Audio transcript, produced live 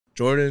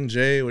Jordan,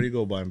 Jay, what do you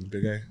go by,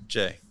 big guy?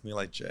 Jay. We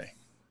like Jay.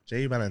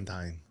 Jay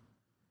Valentine.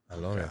 I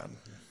love it.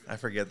 I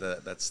forget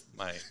that that's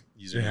my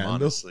Your username, handle?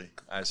 honestly.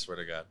 I swear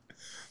to God.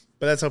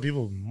 But that's how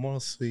people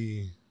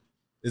mostly...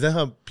 Is that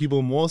how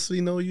people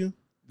mostly know you?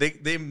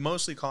 They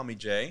mostly call me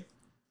Jay.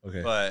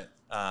 Okay. But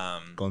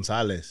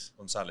Gonzalez.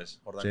 Gonzalez.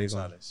 Jordan Jay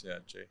Gonzalez. Yeah,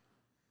 Jay.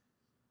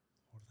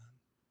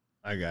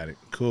 I got it.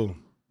 Cool.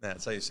 Yeah,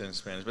 that's how you say it in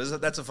Spanish. But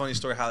that's a funny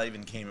story how that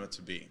even came out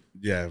to be.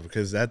 Yeah,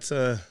 because that's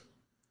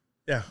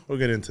yeah, we'll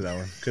get into that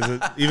one.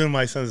 Because even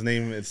my son's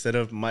name, instead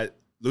of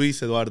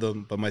Luis Eduardo,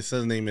 but my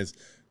son's name is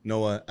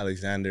Noah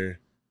Alexander.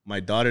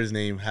 My daughter's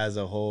name has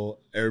a whole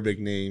Arabic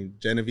name,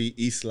 Genevieve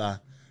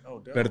Isla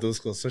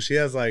Verduzco. So she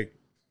has like...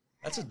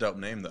 That's a dope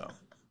name, though.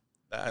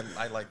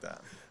 I like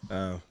that.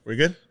 We're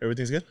good?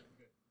 Everything's good?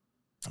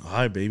 All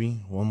right,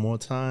 baby. One more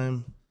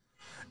time.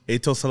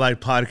 Atos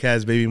Alike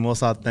Podcast, baby.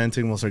 Most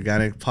authentic, most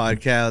organic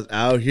podcast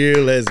out here.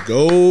 Let's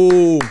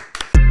go.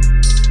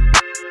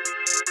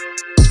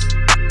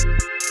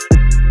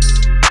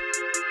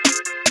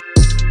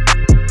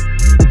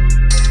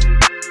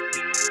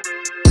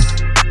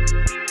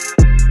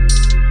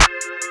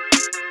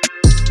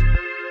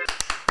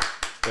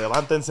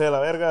 Levántense de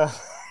la verga.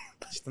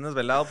 Si están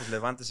desvelados, pues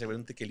levántese, güey,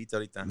 un tequilita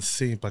ahorita.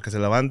 Sí, para que se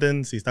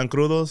levanten. Si están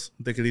crudos,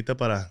 un tequilita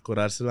para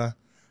curársela.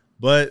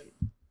 But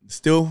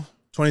still,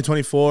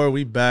 2024,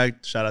 we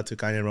back. Shout out to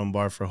Kanye Rum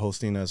Bar for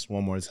hosting us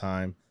one more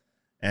time.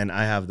 And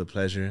I have the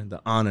pleasure,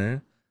 the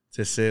honor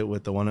to sit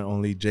with the one and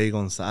only Jay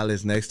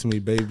Gonzalez next to me,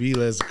 baby.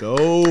 Let's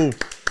go.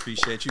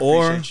 Appreciate you.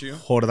 Or Appreciate you.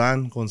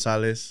 Jordan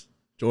Gonzalez,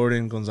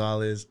 Jordan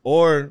Gonzalez,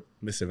 or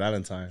Mr.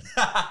 Valentine.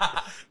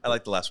 I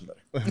like the last one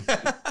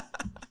better.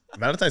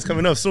 Valentine's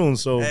coming up soon,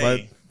 so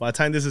Hey. by the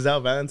time this is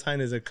out,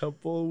 Valentine is a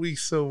couple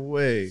weeks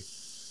away.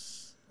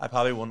 I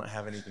probably won't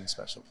have anything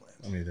special planned.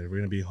 I mean, we're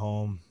going to be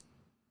home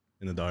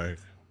in the dark,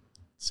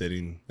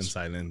 sitting in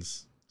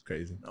silence. It's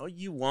crazy. No,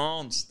 you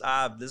won't.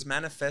 Stop. Let's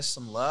manifest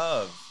some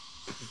love.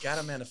 You got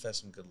to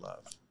manifest some good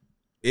love.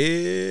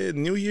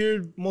 New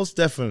Year, most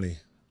definitely.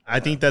 I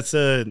think that's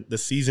the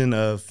season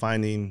of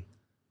finding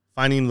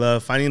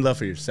love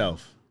for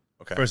yourself.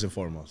 Okay. First and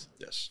foremost.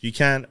 Yes.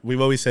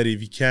 We've always said,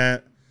 if you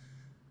can't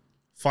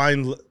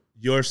find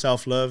your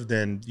self-love,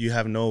 then you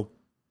have no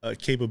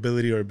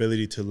capability or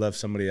ability to love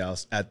somebody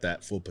else at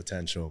that full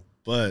potential.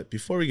 But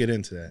before we get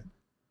into that,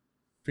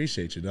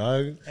 appreciate you,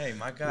 dog. Hey,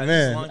 my God.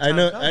 Man, I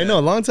know,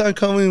 a long time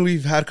coming.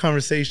 We've had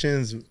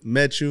conversations,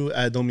 met you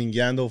at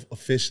Domingueando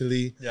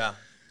officially. Yeah.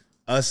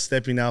 Us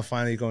stepping out,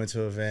 finally going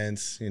to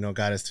events,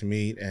 got us to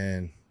meet.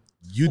 And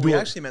we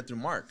actually met through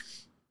Mark.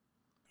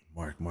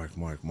 Mark.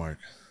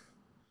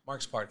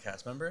 Mark's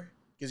podcast, remember?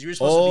 Because you were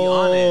supposed to be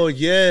on it. Oh,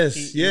 yes,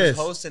 He was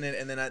hosting it,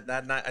 and then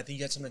that night, I think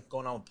you had something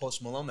going on with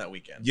Post Malone that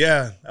weekend.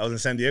 Yeah, I was in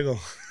San Diego.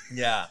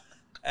 Yeah.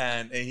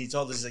 And he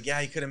told us, he's like, yeah,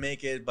 he couldn't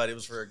make it, but it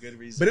was for a good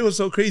reason. But it was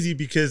so crazy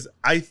because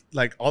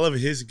all of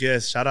his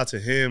guests, shout out to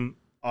him,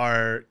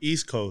 are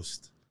East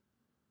Coast.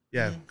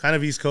 Yeah, kind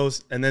of East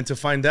Coast. And then to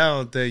find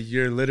out that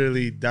you're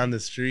literally down the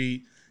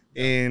street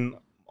in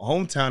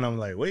hometown, I'm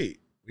like,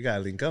 wait, we got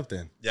to link up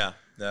then. Yeah.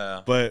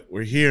 But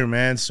we're here,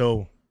 man.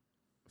 So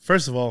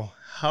first of all,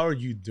 how are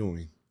you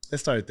doing?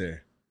 Let's start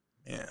there.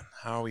 Man,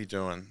 how are we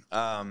doing?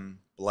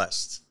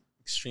 Blessed.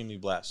 Extremely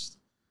blessed.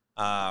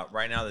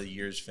 Right now, the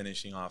year's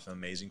finishing off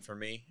amazing for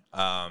me.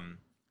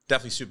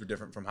 Definitely super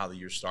different from how the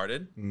year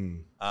started.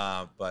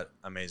 But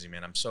amazing,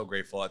 man. I'm so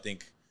grateful. I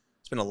think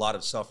it's been a lot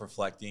of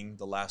self-reflecting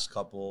the last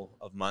couple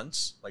of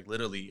months. Like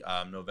literally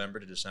November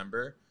to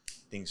December,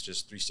 things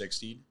just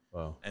 360'd.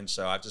 Wow. And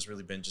so I've just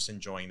really been just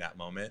enjoying that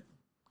moment,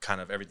 kind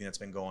of everything that's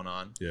been going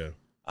on. Yeah.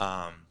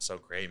 So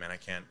great, man.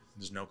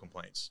 There's no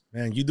complaints.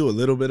 Man, you do a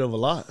little bit of a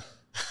lot.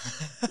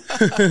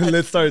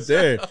 Let's start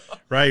there.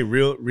 Right.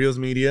 Reels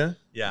Media.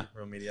 Yeah.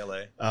 Real Media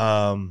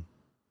LA.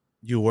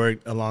 You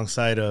worked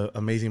alongside an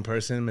amazing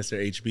person,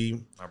 Mr.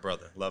 HB. My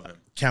brother. Love him.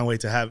 Can't wait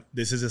to have,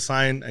 this is a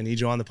sign. I need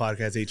you on the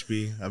podcast,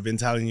 HB. I've been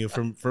telling you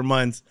for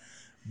months,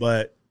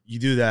 but you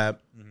do that.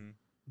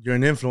 You're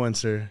an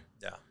influencer.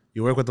 Yeah.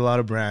 You work with a lot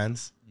of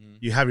brands.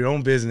 You have your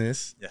own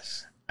business.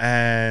 Yes.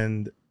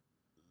 And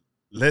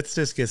let's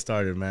just get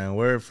started,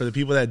 man. For the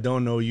people that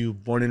don't know you,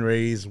 born and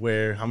raised,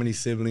 how many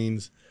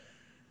siblings?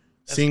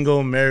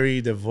 Single,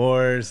 married,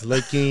 divorced,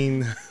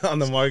 looking on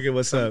the market.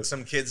 What's up?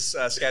 Some kids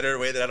scattered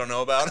away that I don't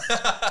know about.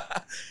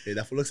 Hey,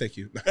 that fool looks like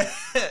you.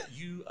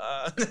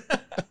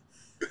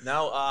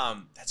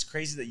 Now, that's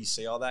crazy that you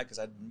say all that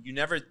because you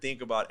never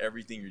think about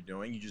everything you're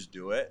doing. You just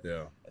do it.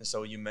 Yeah. And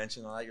so you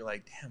mentioned all that. You're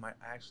like, damn,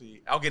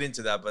 I'll get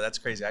into that, but that's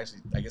crazy.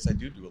 Actually, I guess I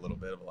do a little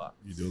bit of a lot.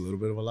 You do a little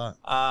bit of a lot.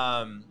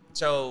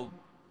 So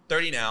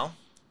 30 now,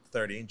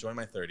 enjoying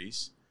my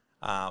 30s.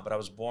 But I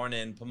was born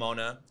in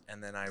Pomona,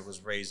 and then I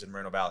was raised in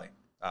Moreno Valley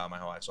my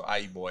whole life. So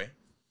IE boy.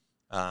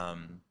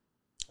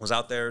 Was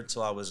out there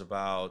until I was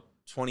about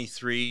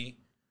 23.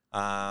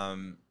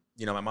 My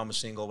mom was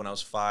single when I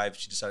was 5.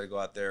 She decided to go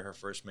out there, her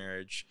first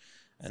marriage,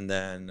 and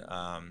then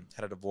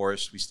had a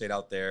divorce. We stayed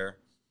out there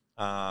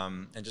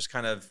and just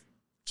trying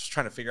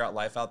to figure out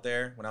life out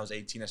there. When I was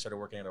 18, I started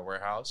working at a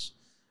warehouse.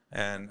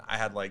 And I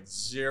had like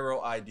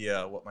zero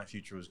idea what my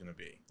future was going to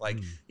be. Like,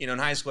 you know, in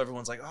high school,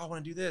 everyone's like, oh, I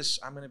want to do this.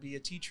 I'm going to be a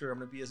teacher. I'm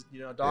going to be a,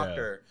 you know, a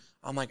doctor.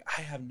 Yeah. I'm like,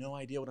 I have no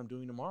idea what I'm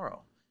doing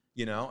tomorrow,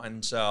 you know?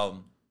 And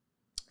so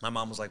my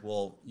mom was like,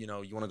 well, you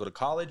know, you want to go to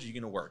college or you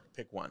going to work?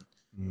 Pick one.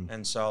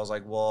 And so I was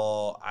like,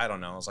 well, I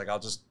don't know. I was like,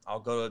 I'll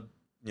go to,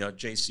 you know,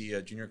 JC,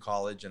 a junior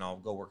college, and I'll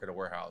go work at a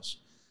warehouse.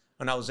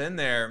 When I was in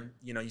there,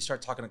 you know, you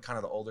start talking to kind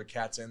of the older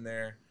cats in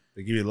there.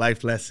 They give you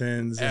life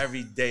lessons.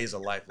 Every day is a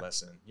life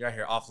lesson. You're out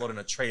here offloading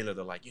a trailer.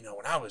 They're like, you know,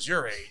 when I was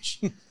your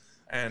age.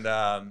 And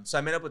so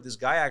I met up with this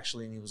guy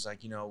actually, and he was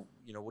like, you know,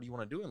 what do you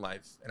want to do in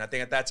life? And I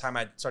think at that time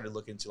I started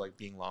looking into like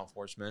being law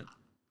enforcement.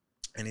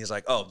 And he's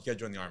like, oh, you got to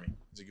join the Army.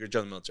 He's like, you're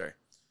joining the military.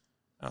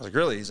 I was like,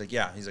 really? He's like,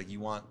 yeah. He's like, you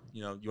want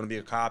to be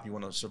a cop, you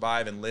want to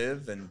survive and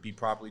live and be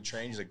properly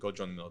trained. He's like, go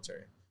join the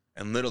military.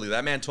 And literally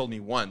that man told me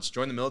once,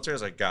 join the military. I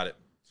was like, got it.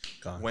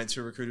 Went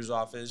to a recruiter's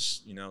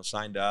office, you know,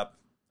 signed up.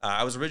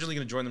 I was originally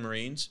going to join the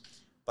Marines,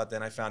 but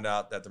then I found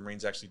out that the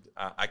Marines actually,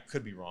 I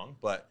could be wrong,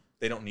 but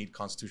they don't need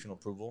constitutional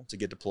approval to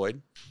get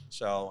deployed.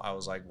 So I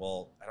was like,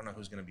 well, I don't know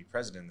who's going to be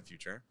president in the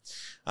future.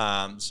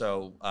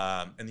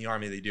 In the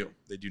Army, they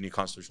do need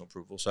constitutional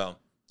approval. So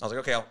I was like,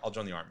 okay, I'll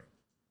join the Army.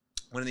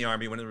 Went in the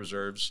Army, went in the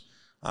reserves.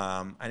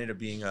 I ended up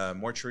being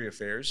mortuary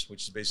affairs,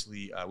 which is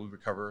basically we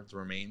recover the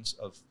remains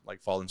of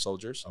like fallen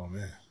soldiers. Oh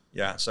man.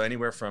 Yeah. So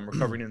anywhere from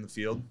recovering in the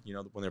field, you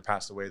know, when they're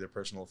passed away, their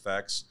personal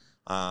effects,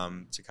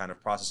 to kind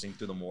of processing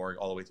through the morgue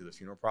all the way through the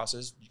funeral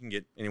process. You can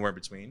get anywhere in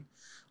between.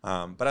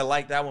 But I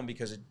like that one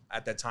because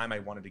at that time I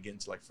wanted to get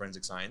into like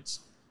forensic science.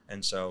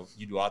 And so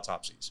you do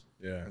autopsies.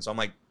 Yeah. And so I'm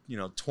like, you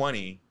know,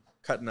 20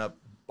 cutting up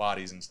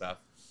bodies and stuff.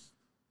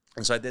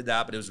 And so I did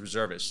that, but it was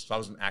reservist. So I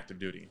was in active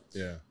duty.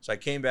 Yeah. So I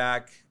came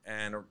back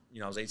and, you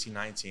know, I was 18,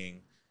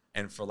 19.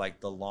 And for like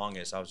the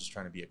longest, I was just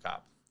trying to be a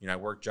cop. You know, I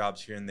worked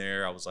jobs here and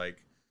there. I was like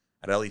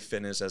at LA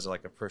Fitness as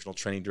like a personal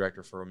training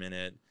director for a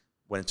minute,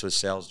 went into a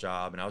sales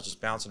job, and I was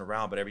just bouncing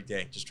around, but every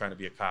day just trying to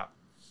be a cop.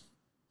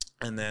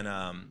 And then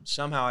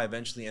somehow I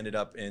eventually ended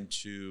up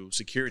into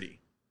security,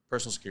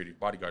 personal security,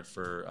 bodyguard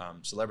for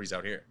celebrities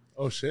out here.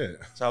 Oh, shit.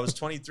 So I was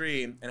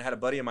 23 and I had a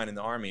buddy of mine in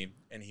the Army,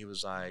 and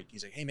he's like,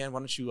 hey, man, why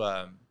don't you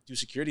do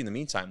security in the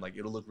meantime? Like,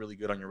 it'll look really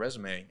good on your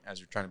resume as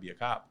you're trying to be a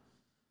cop.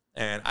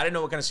 And I didn't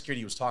know what kind of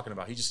security he was talking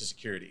about. He just said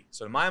security.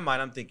 So in my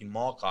mind, I'm thinking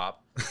mall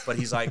cop, but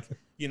he's like,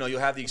 you know, you'll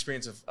have the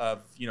experience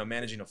of you know,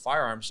 managing a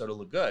firearm, so it'll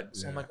look good.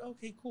 So I'm like,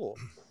 okay, cool.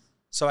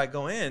 So I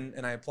go in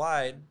and I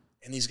applied,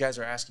 and these guys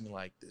are asking me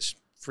like this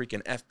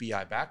freaking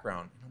FBI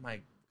background. And I'm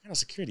like, what kind of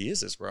security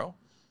is this, bro?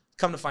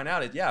 Come to find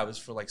out, it was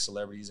for like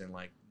celebrities and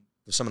like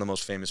some of the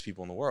most famous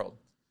people in the world.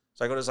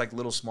 So I go to this like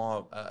little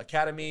small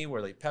academy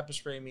where they pepper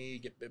spray me,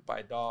 get bit by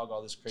a dog,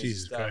 all this crazy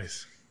Jesus stuff.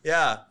 Christ.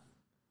 Yeah.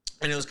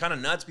 And it was kind of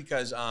nuts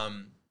because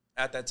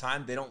at that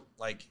time,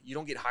 you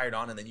don't get hired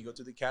on and then you go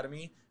through the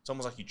academy. It's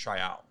almost like you try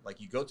out. Like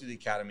you go through the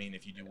academy, and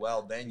if you do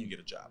well, then you get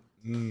a job.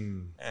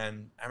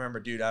 And I remember,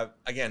 dude,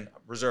 again,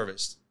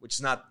 reservist, which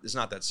is not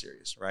that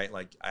serious, right?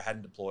 Like I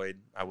hadn't deployed.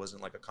 I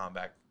wasn't like a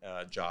combat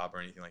job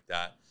or anything like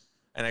that.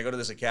 And I go to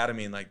this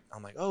academy and like,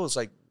 I'm like, oh, it's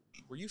like,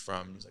 where are you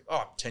from? And he's like,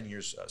 oh, 10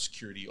 years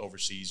security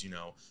overseas, you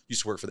know,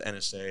 used to work for the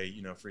NSA,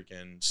 you know,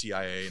 freaking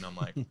CIA. And I'm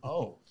like,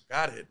 oh,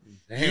 got it.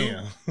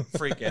 Damn.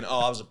 Freaking,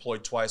 I was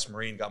deployed twice,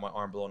 Marine, got my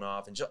arm blown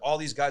off. And just, all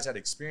these guys had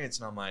experience.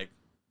 And I'm like,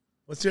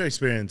 what's your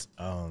experience?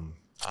 I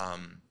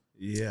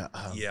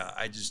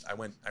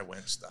went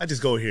stuff. I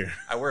just go here.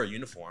 I wear a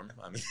uniform.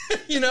 I mean,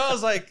 you know,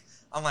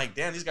 I'm like,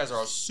 damn, these guys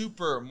are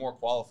super more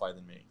qualified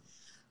than me.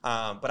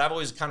 But I've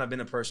always kind of been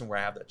a person where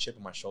I have that chip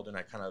on my shoulder, and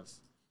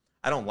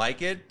I don't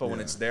like it, but when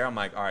it's there, I'm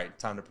like, all right,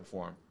 time to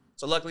perform.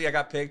 So luckily I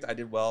got picked. I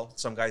did well.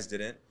 Some guys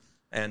didn't.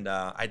 And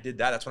I did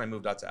that. That's when I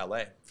moved out to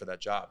LA for that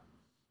job.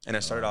 And I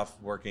started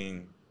off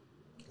working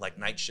like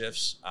night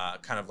shifts,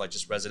 kind of like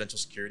just residential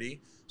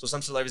security. So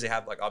some celebrities, they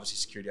have like obviously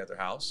security at their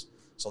house.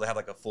 So they have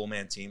like a full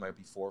man team, might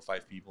be 4 or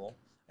 5 people.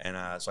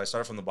 And so I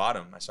started from the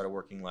bottom. I started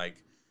working like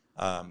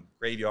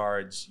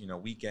graveyards, you know,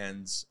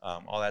 weekends,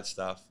 all that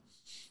stuff.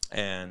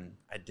 And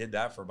I did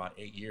that for about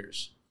 8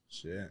 years.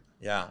 Shit.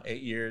 Yeah,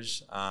 8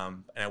 years.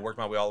 And I worked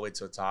my way all the way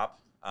to the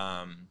top.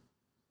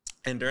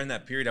 And during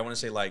that period, I want to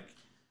say like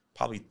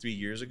probably 3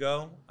 years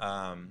ago,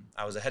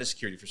 I was a head of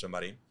security for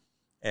somebody.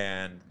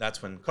 And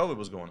that's when COVID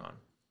was going on.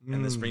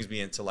 And this brings me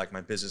into like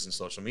my business and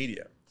social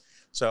media.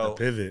 So a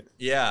pivot.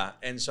 Yeah.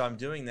 And so I'm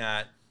doing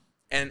that.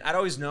 And I'd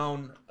always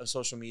known of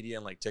social media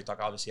and like TikTok.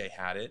 Obviously I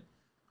had it,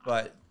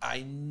 but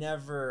I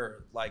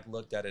never like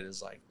looked at it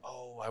as like,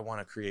 oh, I want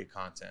to create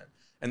content.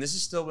 And this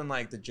is still when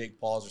like the Jake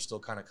Pauls are still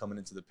kind of coming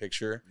into the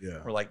picture. Yeah.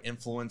 Or like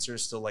influencers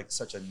still like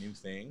such a new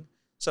thing.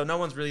 So no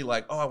one's really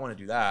like, oh, I want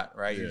to do that,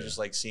 right? Yeah. You're just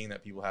like seeing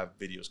that people have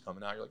videos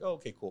coming out. You're like, oh,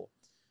 okay, cool.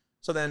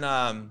 So then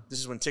this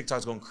is when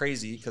TikTok's going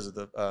crazy because of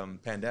the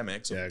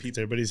pandemic. So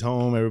everybody's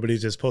home.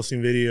 Everybody's just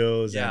posting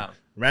videos. Yeah. And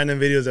random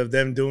videos of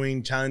them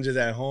doing challenges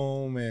at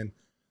home. And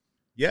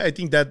yeah, I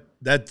think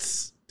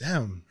that's,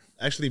 damn,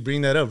 actually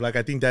bring that up. Like,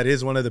 I think that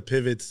is one of the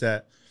pivots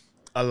that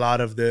a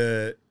lot of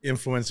the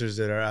influencers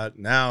that are out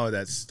now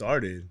that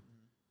started.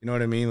 You know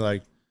what I mean?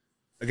 Like,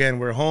 again,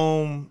 we're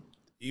home.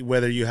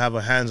 whether you have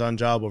a hands-on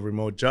job or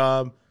remote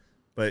job,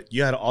 but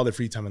you had all the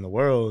free time in the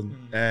world.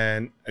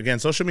 And again,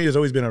 social media has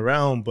always been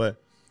around,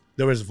 but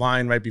there was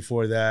Vine right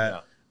before that. Yeah.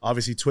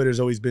 Obviously, Twitter's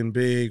always been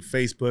big,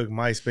 Facebook,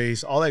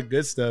 MySpace, all that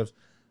good stuff.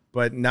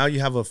 But now you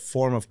have a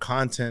form of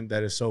content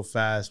that is so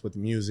fast with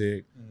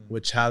music,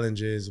 with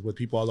challenges, with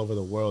people all over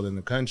the world in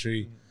the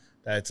country,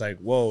 that it's like,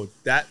 whoa,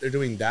 that they're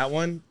doing that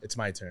one, it's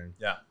my turn.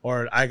 Yeah.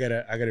 Or I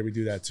gotta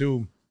redo that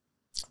too.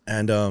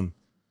 And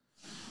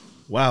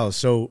wow,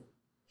 so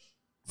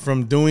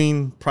from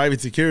doing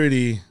private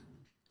security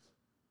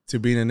to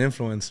being an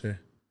influencer.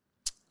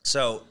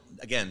 So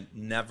again,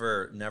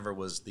 never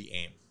was the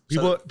aim.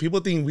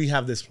 People think we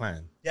have this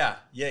plan. Yeah,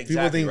 exactly.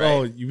 People think, right.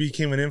 oh, you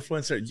became an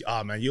influencer.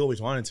 Oh man, you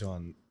always wanted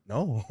to.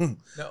 No,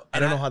 I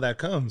don't know how that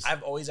comes.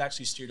 I've always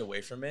actually steered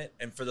away from it,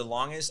 and for the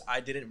longest, I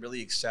didn't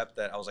really accept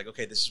that. I was like,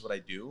 okay, this is what I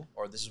do,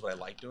 or this is what I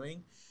like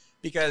doing,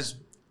 because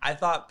I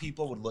thought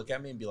people would look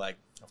at me and be like,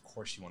 of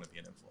course you want to be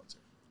an influencer.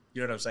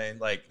 You know what I'm saying?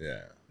 Like,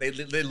 yeah.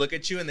 They look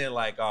at you and they're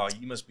like, oh,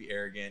 you must be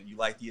arrogant. You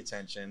like the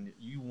attention.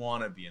 You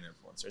want to be an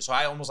influencer. So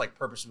I almost like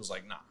purposely was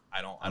like, nah,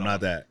 I'm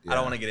not that. Yeah. I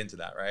don't want to get into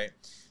that, right?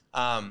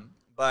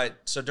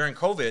 But so during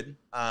COVID,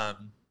 I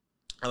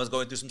was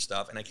going through some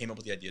stuff and I came up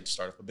with the idea to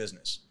start up a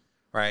business,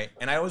 right?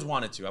 And I always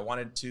wanted to. I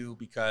wanted to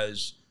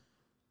because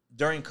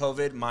during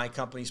COVID, my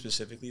company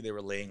specifically, they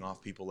were laying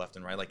off people left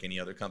and right like any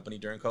other company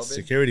during COVID.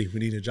 Security. We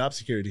need a job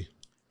security.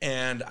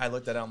 And I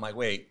looked at it, I'm like,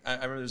 wait, I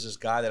remember there was this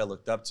guy that I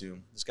looked up to.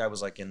 This guy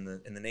was like in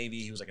the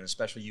Navy. He was like in a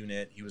special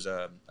unit. He was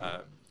an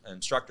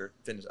instructor,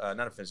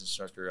 not a fitness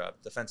instructor,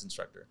 defense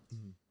instructor.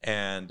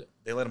 And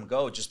they let him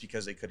go just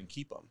because they couldn't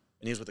keep him.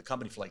 And he was with the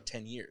company for like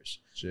 10 years.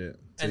 Shit.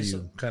 So and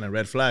you kind of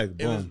red flag.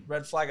 Boom. It was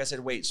red flag. I said,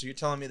 wait, so you're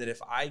telling me that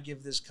if I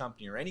give this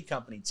company or any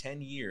company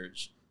 10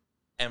 years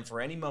and for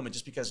any moment,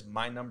 just because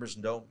my numbers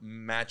don't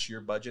match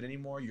your budget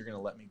anymore, you're going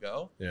to let me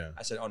go? Yeah.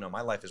 I said, oh no,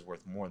 my life is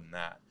worth more than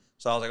that.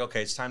 So I was like,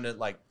 okay, it's time to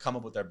like come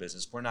up with our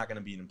business. We're not going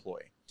to be an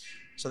employee.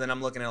 So then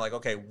I'm looking at like,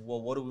 okay, well,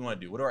 what do we want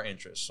to do? What are our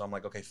interests? So I'm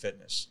like, okay,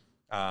 fitness.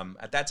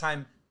 At that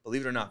time,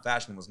 believe it or not,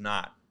 fashion was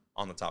not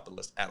on the top of the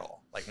list at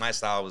all. Like my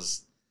style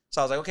was,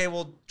 so I was like, okay,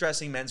 well,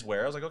 dressing,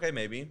 menswear. I was like, okay,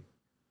 maybe.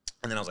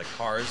 And then I was like,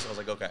 cars. I was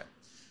like, okay.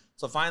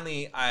 So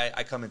finally,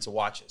 I come into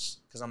watches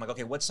because I'm like,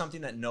 okay, what's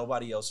something that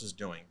nobody else is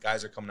doing?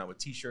 Guys are coming out with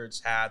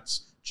T-shirts,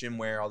 hats, gym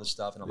wear, all this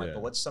stuff. And I'm like,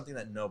 but what's something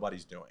that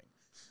nobody's doing?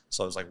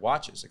 So I was like,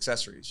 watches,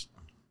 accessories.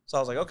 So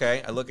I was like,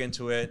 okay, I look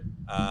into it.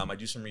 I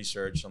do some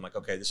research. I'm like,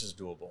 okay, this is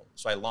doable.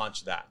 So I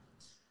launched that.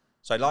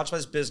 So I launched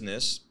this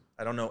business.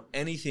 I don't know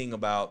anything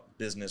about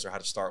business or how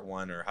to start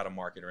one or how to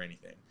market or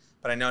anything.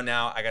 But I know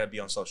now I got to be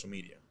on social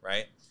media,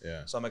 right?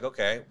 Yeah. So I'm like,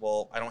 okay,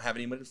 well, I don't have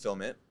anybody to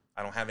film it.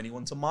 I don't have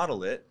anyone to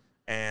model it.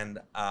 And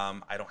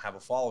I don't have a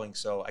following.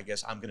 So I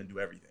guess I'm going to do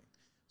everything.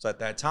 So at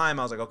that time,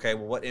 I was like, okay,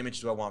 well, what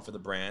image do I want for the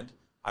brand?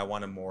 I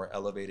want a more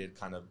elevated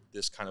kind of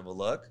this kind of a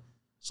look.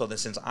 So then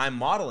since I'm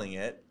modeling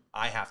it,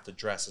 I have to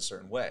dress a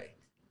certain way.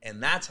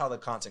 And that's how the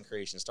content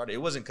creation started.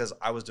 It wasn't because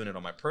I was doing it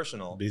on my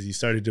personal. Because you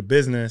started your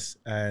business.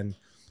 And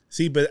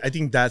see, but I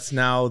think that's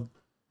now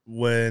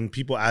when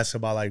people ask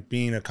about like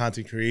being a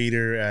content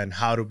creator and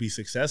how to be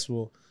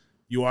successful,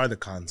 you are the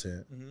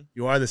content.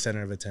 You are the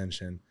center of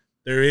attention.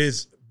 There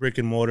is brick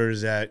and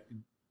mortars that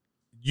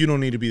you don't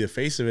need to be the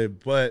face of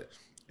it. But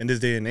in this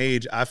day and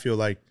age, I feel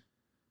like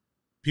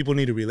people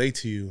need to relate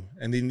to you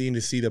and they need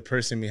to see the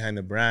person behind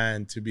the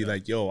brand to be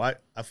like, yo, I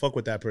fuck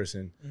with that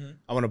person.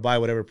 I want to buy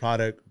whatever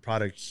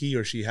product he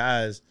or she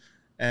has.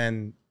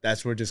 And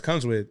that's where it just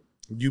comes with.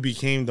 You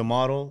became the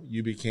model.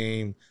 You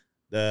became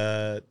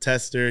the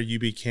tester. You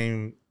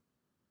became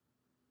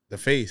the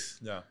face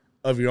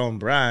of your own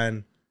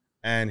brand.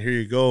 And here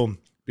you go.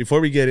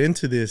 Before we get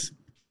into this,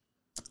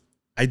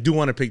 I do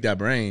want to pick that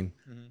brain.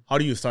 How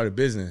do you start a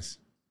business?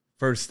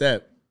 First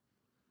step.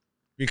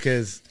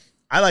 Because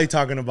I like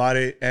talking about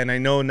it, and I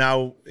know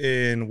now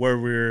in where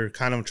we're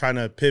kind of trying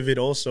to pivot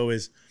also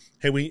is,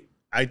 hey,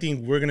 I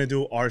think we're gonna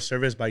do our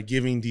service by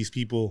giving these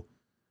people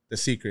the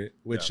secret,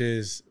 which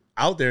is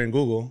out there in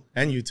Google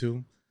and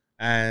YouTube,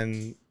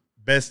 and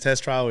best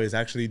test trial is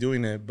actually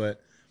doing it.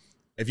 But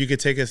if you could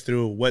take us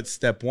through what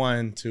step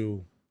one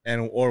to,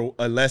 or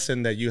a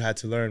lesson that you had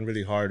to learn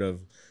really hard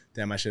of,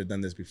 damn, I should have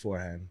done this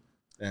beforehand,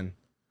 and.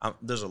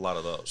 There's a lot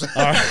of those.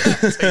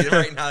 Right.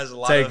 Right now, there's a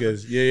lot Take of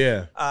us.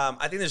 Yeah.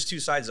 I think there's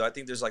two sides, though. I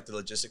think there's like the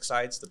logistic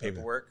sides, the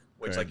paperwork,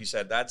 which, like you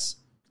said, that's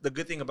the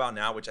good thing about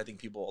now, which I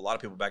think a lot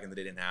of people back in the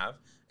day didn't have,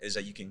 is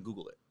that you can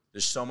Google it.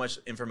 There's so much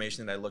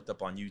information that I looked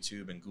up on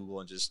YouTube and Google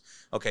and just,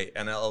 okay,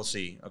 an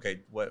LLC. Okay,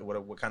 what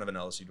kind of an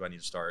LLC do I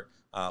need to start?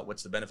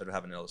 What's the benefit of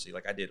having an LLC?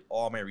 Like I did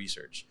all my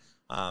research.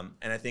 And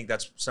I think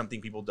that's something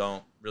people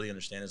don't really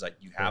understand is like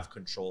you have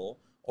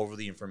control over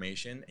the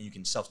information and you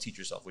can self-teach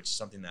yourself, which is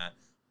something that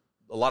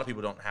a lot of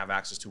people don't have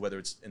access to, whether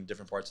it's in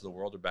different parts of the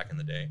world or back in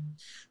the day.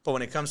 But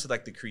when it comes to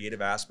like the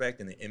creative aspect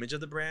and the image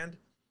of the brand,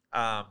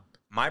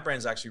 my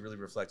brand's actually really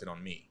reflected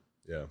on me.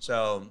 Yeah.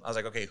 So I was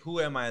like, okay, who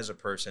am I as a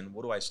person?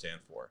 What do I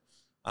stand for?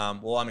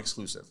 Well, I'm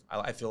exclusive.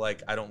 I feel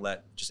like I don't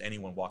let just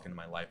anyone walk into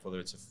my life, whether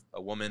it's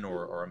a woman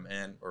or a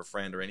man or a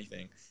friend or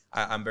anything.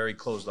 I'm very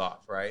closed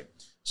off, right?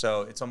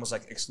 So it's almost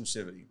like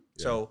exclusivity.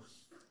 Yeah. So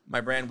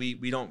my brand,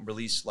 we don't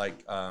release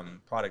like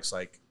products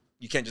like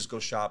you can't just go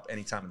shop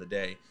any time of the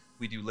day.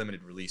 We do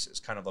limited releases,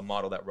 kind of a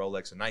model that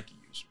Rolex and Nike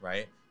use,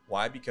 right?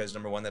 Why? Because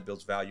number one, that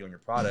builds value on your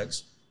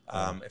products.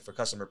 If a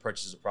customer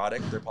purchases a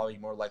product, they're probably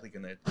more likely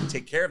going to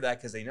take care of that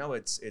because they know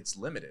it's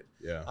limited.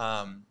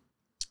 Yeah.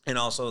 And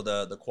also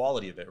the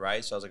quality of it,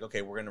 right? So I was like,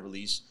 okay, we're going to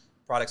release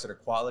products that are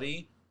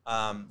quality,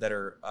 that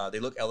are they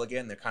look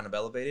elegant, they're kind of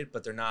elevated,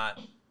 but they're not,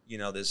 you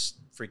know, this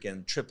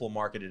freaking triple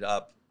marketed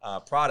up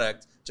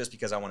product just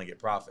because I want to get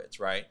profits,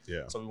 right?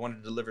 Yeah. So we wanted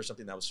to deliver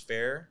something that was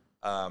fair,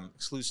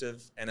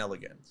 exclusive, and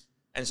elegant.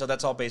 And so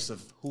that's all based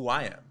of who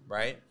I am,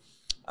 right?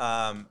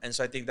 And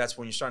so I think that's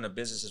when you're starting a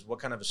business is what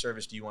kind of a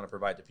service do you want to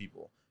provide to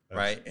people,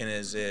 right? And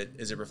is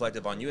it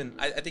reflective on you? And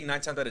I think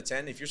 9 times out of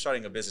 10, if you're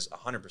starting a business,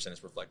 100%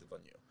 is reflective on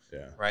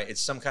you, right? It's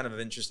some kind of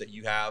interest that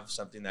you have,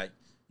 something that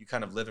you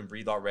kind of live and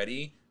breathe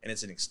already, and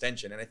it's an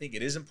extension. And I think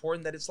it is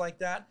important that it's like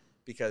that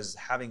because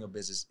having a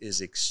business is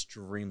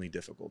extremely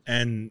difficult.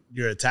 And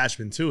your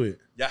attachment to it.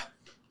 Yeah.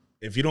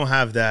 If you don't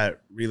have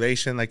that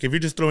relation, like if you're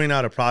just throwing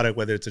out a product,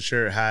 whether it's a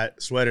shirt,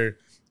 hat, sweater,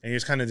 and you're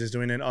just kind of just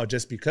doing it, oh,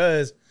 just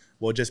because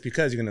you're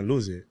going to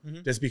lose it.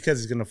 Mm-hmm. Just because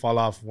it's going to fall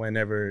off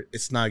whenever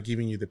it's not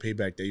giving you the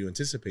payback that you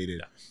anticipated.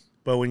 Yeah.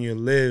 But when you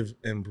live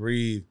and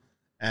breathe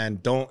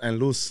and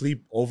lose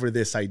sleep over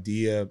this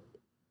idea,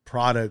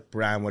 product,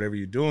 brand, whatever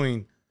you're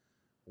doing,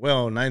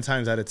 well, 9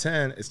 times out of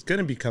 10, it's going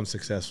to become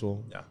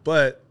successful. Yeah.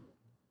 But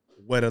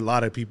what a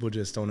lot of people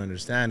just don't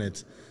understand,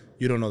 it's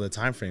you don't know the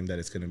time frame that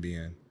it's going to be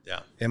in.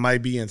 Yeah. It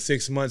might be in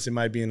 6 months. It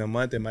might be in a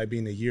month. It might be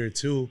in a year or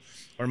two.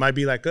 Or it might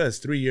be like us,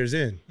 3 years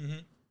in. Mm-hmm.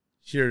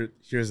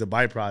 Here's the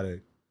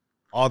byproduct.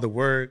 All the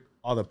work,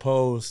 all the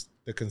posts,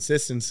 the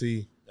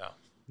consistency. Yeah.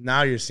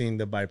 Now you're seeing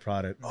the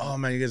byproduct. Mm-hmm. Oh,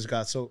 man, you guys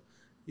got so...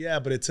 Yeah,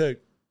 but it took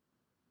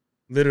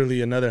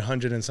literally another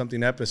 100 and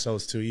something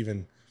episodes to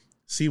even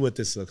see what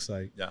this looks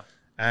like. Yeah.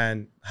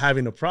 And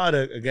having a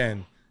product,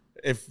 again,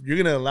 if you're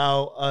going to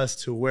allow us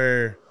to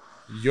wear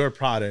your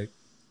product,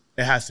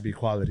 it has to be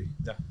quality.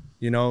 Yeah.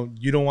 You know,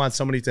 you don't want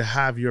somebody to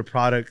have your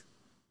product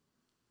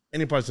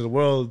any parts of the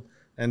world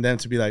and then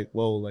to be like,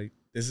 whoa, like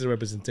this is a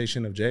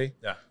representation of Jay.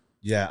 Yeah.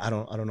 Yeah, I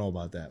don't know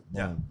about that.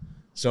 Boom. Yeah.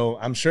 So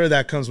I'm sure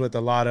that comes with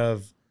a lot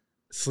of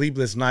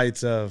sleepless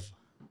nights of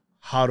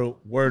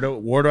where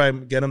do I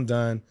get them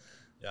done?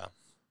 Yeah.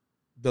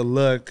 The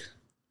look,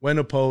 when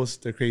to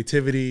post, the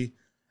creativity.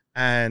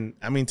 And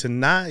I mean, to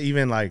not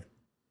even like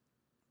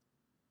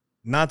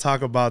not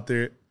talk about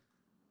the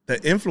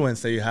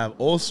influence that you have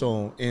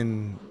also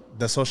in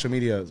the social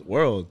media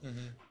world, mm-hmm.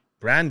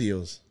 brand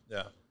deals.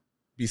 Yeah.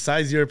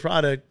 Besides your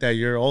product that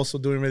you're also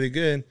doing really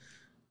good,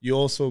 you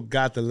also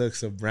got the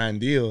looks of brand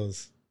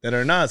deals that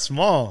are not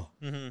small.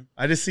 Mm-hmm.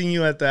 I just seen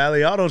you at the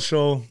LA Auto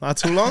Show not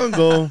too long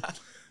ago.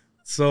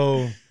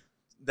 So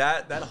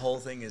that whole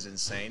thing is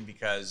insane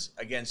because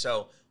again,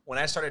 so when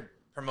I started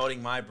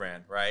promoting my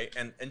brand, right,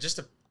 and just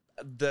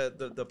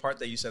the part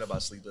that you said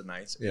about sleepless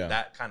nights,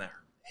 that kind of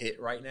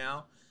hit right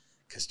now.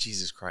 Because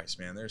Jesus Christ,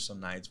 man, there's some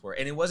nights where,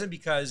 and it wasn't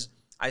because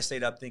I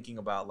stayed up thinking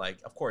about like,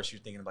 of course you're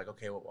thinking of like,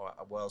 okay,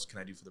 what else can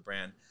I do for the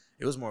brand?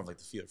 It was more of like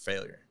the fear of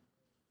failure.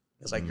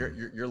 It's like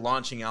you're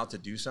launching out to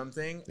do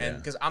something, and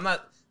because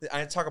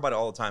I talk about it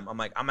all the time. I'm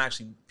like,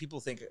 people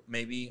think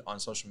maybe on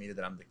social media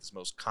that I'm like this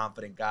most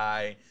confident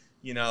guy,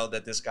 you know,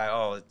 that this guy,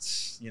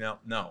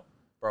 no,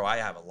 bro, I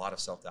have a lot of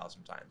self-doubt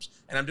sometimes,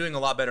 and I'm doing a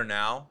lot better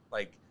now.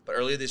 Like, but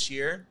earlier this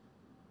year,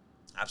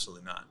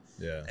 absolutely not.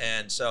 Yeah.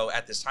 And so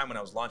at this time when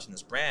I was launching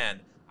this brand,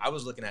 I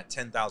was looking at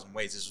 10,000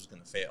 ways this was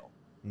going to fail.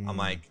 Mm. I'm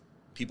like,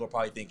 people are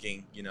probably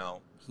thinking, you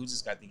know, who's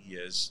this guy think he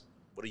is?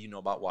 What do you know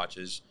about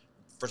watches?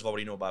 First of all, what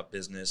do you know about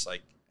business?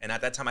 Like, and at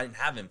that time I didn't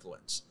have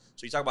influence.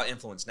 So you talk about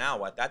influence now.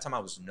 Well, at that time I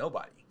was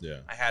nobody. Yeah.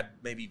 I had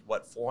maybe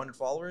 400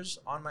 followers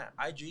on my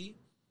IG.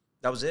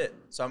 That was it.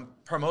 So I'm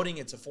promoting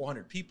it to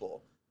 400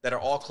 people that are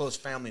all close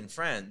family and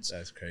friends.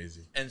 That's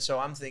crazy. And so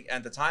I'm thinking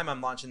at the time I'm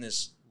launching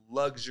this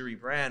luxury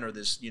brand or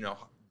this, you know,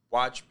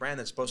 watch brand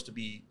that's supposed to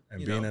be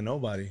being a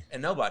nobody.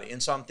 And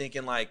so I'm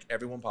thinking like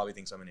everyone probably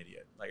thinks I'm an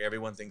idiot. Like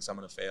everyone thinks I'm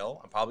gonna fail.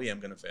 I probably am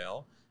gonna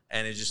fail.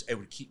 And it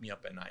would keep me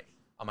up at night.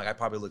 I'm like, I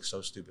probably look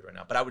so stupid right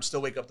now. But I would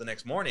still wake up the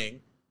next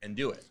morning and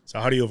do it. So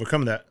how do you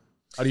overcome that?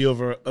 How do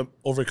you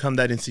overcome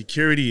that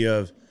insecurity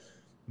of,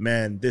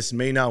 man, this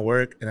may not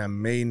work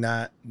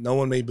and no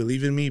one may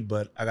believe in me,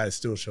 but I gotta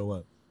still show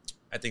up?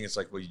 I think it's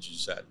like what you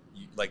just said.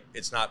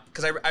 It's not,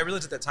 because I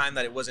realized at the time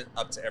that it wasn't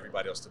up to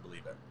everybody else to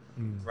believe it.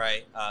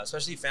 Right?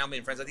 Especially family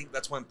and friends. I think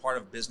that's one part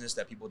of business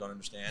that people don't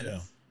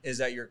understand is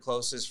that your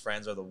closest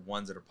friends are the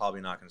ones that are probably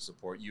not going to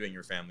support you and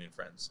your family and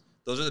friends.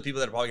 Those are the people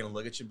that are probably going to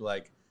look at you and be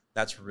like,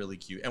 that's really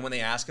cute. And when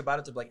they ask about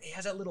it, they'll be like, hey,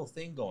 how's that little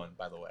thing going,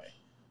 by the way?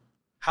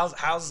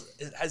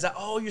 Is that,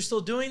 oh, you're still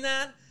doing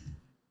that?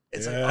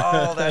 It's like,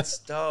 oh, that's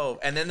dope.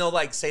 And then they'll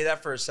like say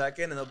that for a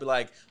second and they'll be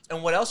like,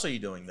 and what else are you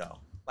doing though?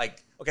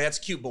 Like, okay, that's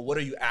cute, but what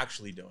are you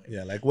actually doing?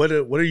 Yeah, like what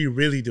are you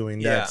really doing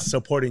that's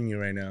supporting you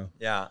right now?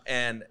 Yeah,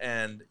 and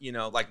you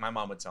know, like my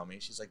mom would tell me,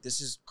 she's like,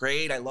 this is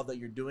great. I love that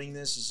you're doing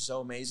this. This is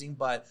so amazing.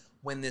 But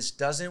when this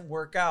doesn't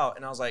work out,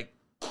 and I was like,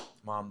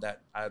 Mom,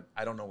 that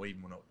I don't know what I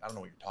don't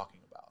know what you're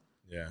talking about.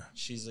 Yeah.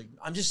 She's like,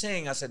 I'm just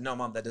saying. I said, no,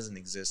 Mom, that doesn't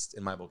exist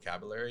in my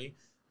vocabulary.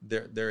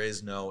 There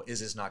is no, is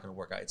this not going to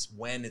work out? It's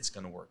when it's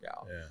going to work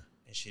out. Yeah.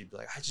 And she'd be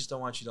like, I just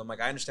don't want you to. I'm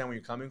like, I understand where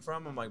you're coming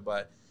from. I'm like,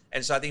 but,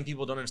 and so I think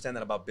people don't understand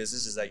that about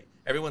business is like,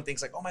 everyone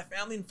thinks like, oh, my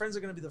family and friends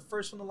are going to be the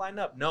first one to line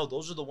up. No,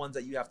 those are the ones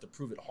that you have to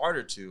prove it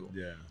harder to.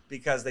 Yeah.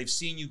 Because they've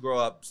seen you grow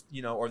up,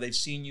 you know, or they've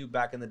seen you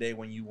back in the day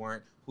when you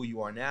weren't who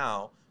you are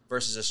now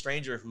versus a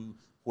stranger who,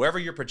 whoever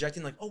you're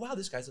projecting, like, oh, wow,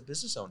 this guy's a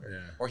business owner. Yeah.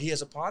 Or he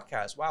has a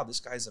podcast. Wow,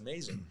 this guy's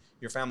amazing.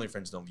 Your family and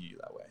friends don't view you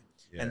that way.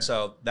 Yeah. And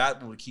so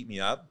that would keep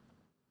me up.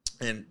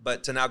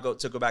 But to now go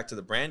back to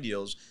the brand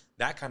deals,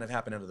 that kind of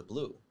happened out of the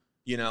blue,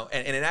 you know,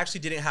 and it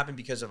actually didn't happen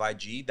because of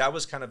IG. That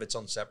was kind of its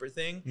own separate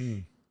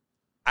thing.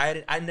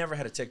 I never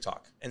had a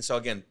TikTok. And so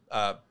again,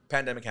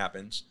 pandemic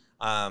happens.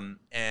 One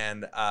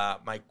of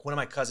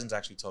my cousins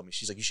actually told me,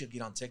 she's like, you should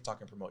get on TikTok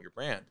and promote your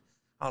brand.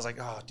 I was like,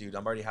 oh, dude,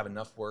 I'm already have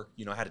enough work.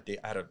 You know, I had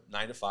a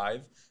 9 to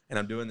 5 and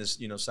I'm doing this,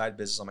 you know, side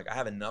business. I'm like, I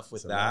have enough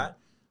with that.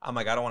 I'm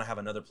like, I don't want to have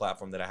another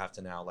platform that I have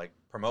to now like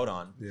promote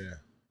on. Yeah.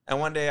 And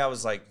one day I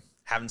was like,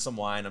 having some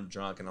wine, I'm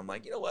drunk, and I'm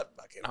like, you know what,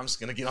 fuck it, I'm just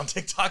gonna get on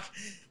TikTok.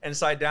 And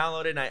so I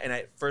downloaded, and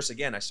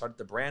I started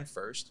the brand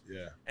first.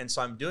 Yeah. And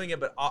so I'm doing it,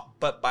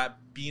 but by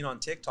being on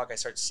TikTok, I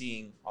start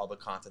seeing all the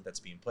content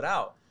that's being put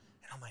out,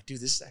 and I'm like, dude,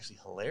 this is actually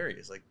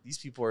hilarious. Like these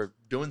people are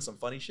doing some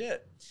funny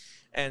shit.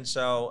 And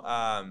so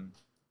I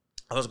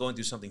was going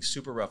through something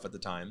super rough at the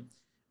time,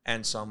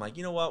 and so I'm like,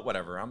 you know what,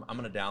 whatever, I'm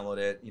gonna download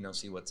it, you know,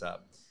 see what's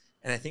up.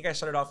 And I think I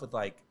started off with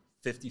like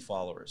 50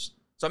 followers.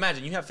 So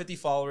imagine you have 50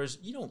 followers,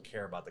 you don't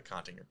care about the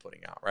content you're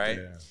putting out, right?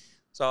 Yeah.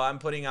 So I'm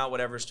putting out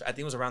whatever, I think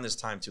it was around this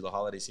time too, the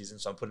holiday season.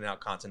 So I'm putting out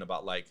content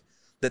about like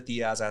the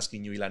tias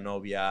asking you y la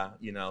novia,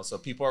 you know, so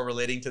people are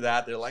relating to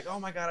that. They're like,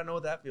 oh my God, I know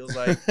what that feels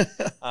like.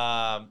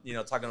 You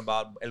know, talking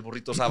about el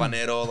burrito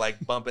sabanero,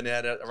 like bumping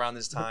it around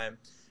this time.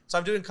 So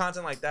I'm doing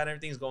content like that.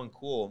 Everything's going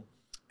cool.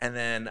 And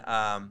then,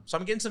 so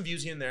I'm getting some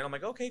views here and there. And I'm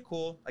like, okay,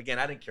 cool. Again,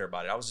 I didn't care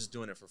about it. I was just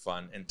doing it for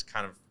fun and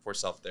kind of for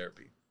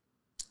self-therapy.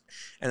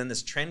 And then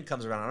this trend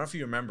comes around. I don't know if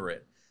you remember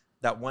it.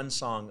 That one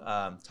song,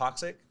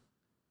 Toxic,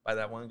 by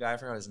that one guy. I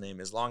forgot his name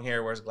is. Long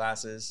hair, wears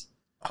glasses.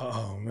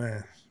 Oh,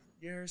 man.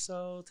 You're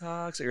so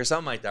toxic, or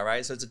something like that,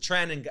 right? So it's a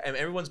trend, and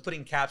everyone's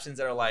putting captions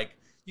that are like,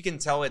 you can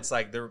tell it's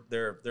like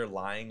they're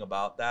lying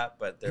about that,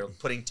 but they're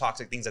putting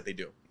toxic things that they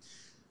do.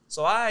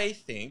 So I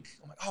think,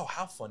 I'm like, oh,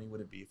 how funny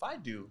would it be if I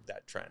do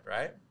that trend,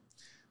 right?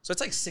 So it's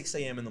like 6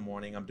 a.m. in the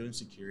morning. I'm doing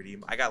security.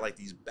 I got like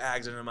these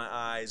bags under my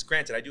eyes.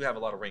 Granted, I do have a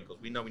lot of wrinkles.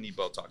 We know we need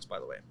Botox, by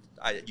the way.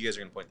 You guys are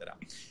going to point that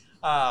out.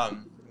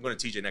 I'm going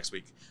to TJ next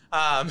week.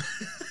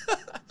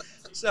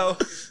 So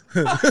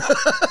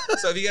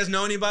if you guys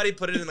know anybody,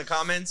 put it in the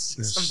comments.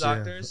 Some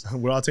doctors.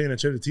 We're all taking a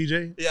trip to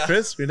TJ. Yeah.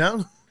 Chris, you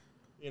down?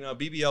 You know,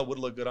 BBL would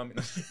look good on me.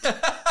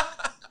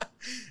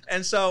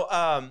 And so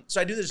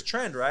I do this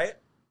trend, right?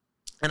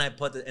 And I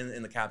put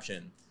in the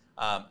caption,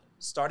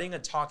 starting a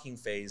talking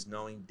phase,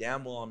 knowing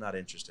damn well I'm not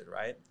interested,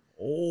 right?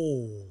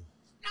 Oh.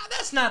 No,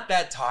 that's not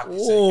that toxic.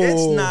 Oh.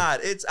 It's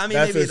not. I mean,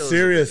 that's maybe a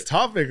serious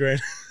topic, right?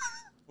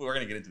 We're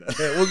going to get into that.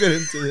 Yeah, we'll get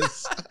into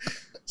this.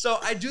 So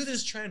I do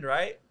this trend,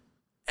 right?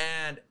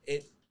 And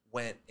it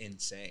went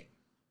insane.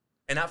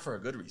 And not for a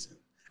good reason.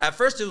 At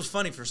first, it was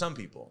funny for some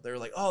people. They were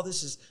like, oh,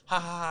 this is ha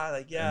ha ha.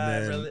 Like, yeah.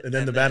 And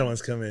then the bad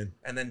ones come in.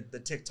 And then the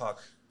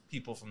TikTok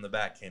people from the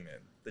back came in,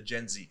 the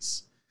Gen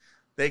Zs.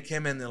 They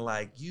came in, they're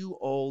like, you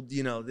old,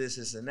 you know,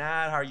 this and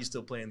that. How are you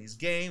still playing these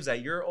games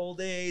at your old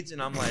age?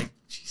 And I'm like,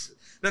 Jesus.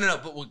 No.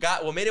 But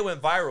what made it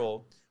went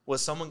viral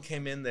was someone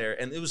came in there,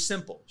 and it was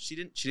simple. She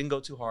didn't go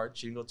too hard.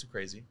 She didn't go too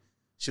crazy.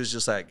 She was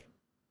just like,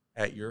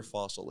 at your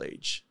fossil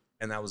age.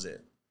 And that was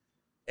it.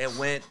 It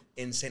went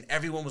insane.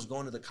 Everyone was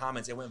going to the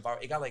comments. It went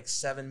viral. It got like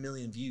 7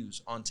 million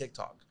views on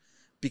TikTok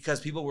because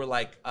people were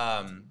like,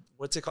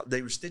 what's it called?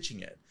 They were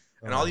stitching it.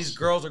 And all these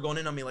girls are going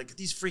in on me like,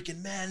 these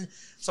freaking men.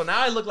 So now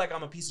I look like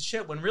I'm a piece of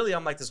shit when really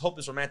I'm like this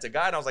hopeless romantic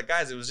guy. And I was like,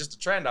 guys, it was just a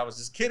trend. I was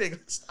just kidding.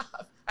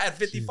 Stop. I had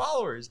 50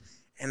 followers.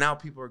 And now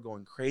people are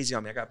going crazy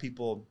on me. I got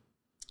people,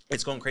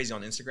 it's going crazy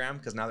on Instagram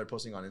because now they're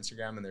posting on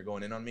Instagram and they're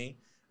going in on me.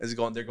 They're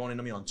going in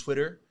on me on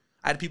Twitter.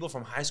 I had people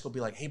from high school be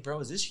like, hey, bro,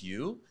 is this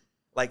you?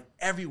 Like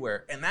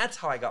everywhere. And that's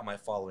how I got my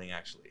following,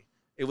 actually.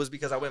 It was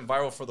because I went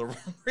viral for the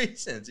wrong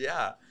reasons.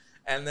 Yeah.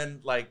 And then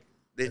like,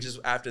 they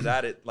just, after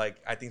that, it like,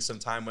 I think some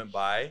time went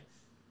by.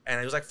 And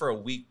it was like for a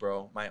week,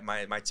 bro.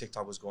 My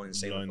TikTok was going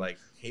insane with like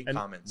hate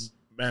comments.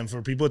 Man,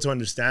 for people to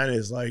understand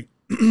is like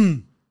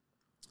you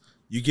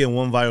get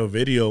one viral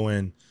video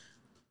and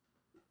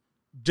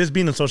just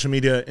being on social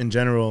media in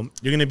general,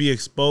 you're gonna be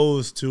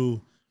exposed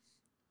to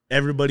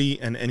everybody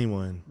and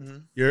anyone. Mm-hmm.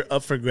 You're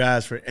up for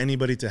grabs for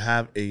anybody to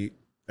have a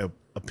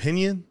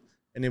opinion,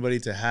 anybody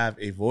to have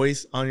a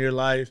voice on your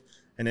life,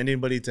 and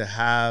anybody to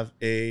have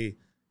a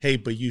hey,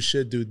 but you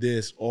should do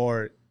this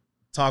or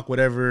talk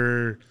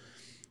whatever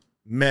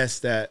mess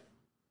that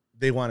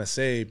they want to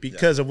say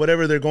because of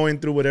whatever they're going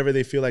through, whatever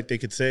they feel like they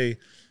could say.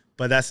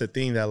 But that's the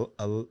thing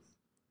that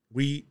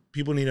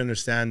people need to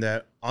understand,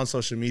 that on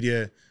social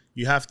media,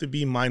 you have to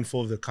be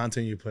mindful of the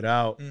content you put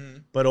out,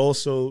 but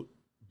also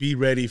be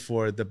ready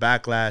for the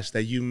backlash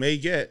that you may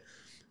get.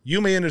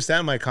 You may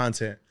understand my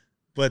content,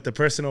 but the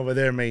person over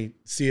there may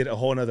see it a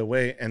whole nother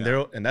way, and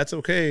and that's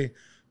okay.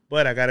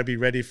 But I got to be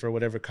ready for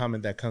whatever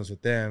comment that comes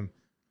with them.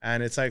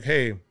 And it's like,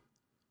 hey,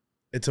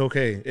 it's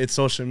okay. It's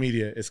social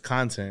media. It's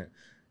content.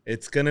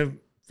 It's gonna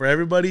for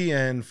everybody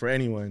and for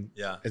anyone.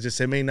 Yeah. It's just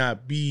it may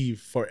not be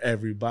for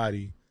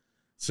everybody.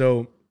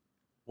 So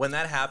when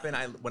that happened,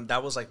 when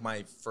that was like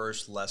my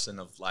first lesson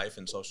of life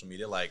in social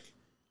media, like,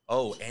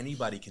 oh,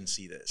 anybody can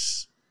see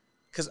this.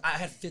 Because I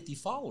had 50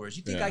 followers.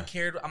 You think I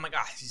cared? I'm like,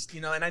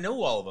 and I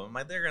know all of them. I'm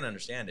like, they're going to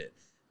understand it.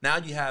 Now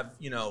you have,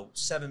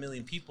 7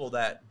 million people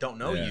that don't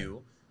know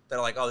you that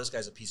are like, oh, this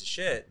guy's a piece of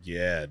shit.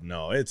 Yeah,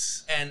 no,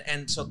 it's...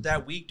 And so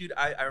that week, dude,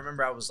 I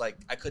remember I was like,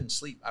 I couldn't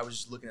sleep. I was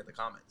just looking at the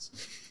comments.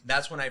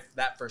 That's when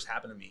that first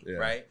happened to me,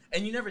 right?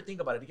 And you never think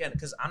about it again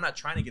because I'm not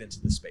trying to get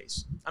into this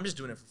space. I'm just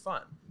doing it for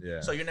fun.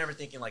 Yeah. So you're never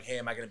thinking like, hey,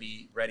 am I going to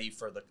be ready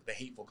for the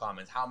hateful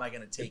comments? How am I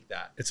going to take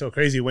that? It's so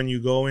crazy when you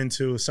go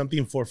into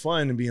something for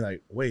fun and be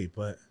like, wait,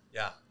 but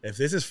if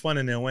this is fun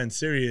and it went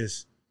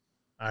serious,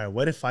 all right,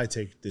 what if I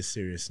take this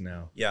serious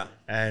now? Yeah.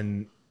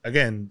 And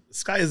again,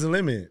 sky is the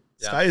limit.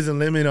 Sky is the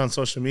limit on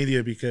social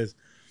media because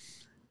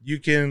you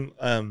can,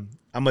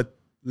 I'm a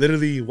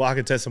literally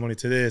walking testimony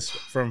to this,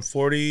 from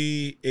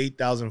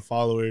 48,000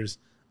 followers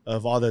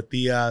of all the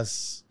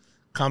tias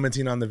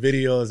commenting on the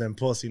videos and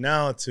posting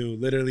out to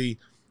literally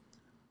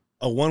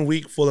a 1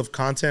 week full of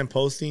content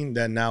posting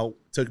that now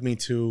took me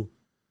to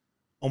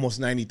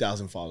almost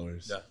 90,000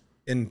 followers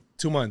in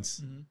 2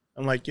 months. Mm-hmm.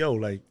 I'm like, yo,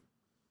 like,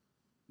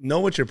 know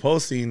what you're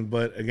posting,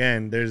 but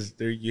again, there's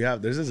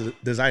a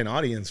design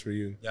audience for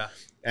you. Yeah.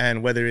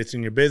 And whether it's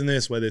in your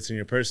business, whether it's in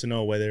your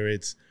personal, whether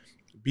it's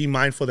be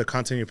mindful of the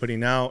content you're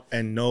putting out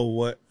and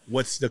know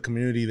what's the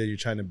community that you're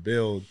trying to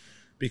build.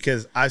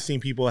 Because I've seen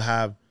people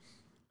have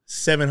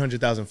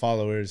 700,000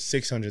 followers,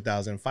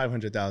 600,000,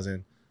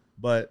 500,000,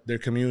 but their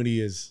community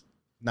is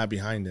not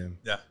behind them.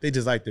 Yeah. They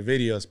just like the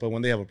videos, but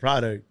when they have a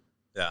product,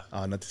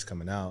 nothing's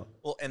coming out.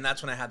 Well, and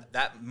that's when I had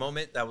that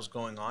moment that was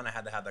going on. I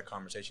had to have that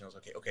conversation. I was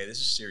like, okay, this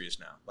is serious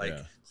now. Like,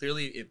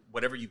 clearly,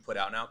 whatever you put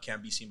out now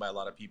can't be seen by a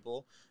lot of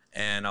people.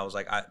 And I was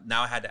like,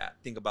 now I had to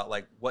think about,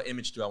 like, what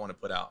image do I want to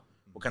put out?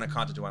 What kind of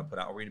content do I want to put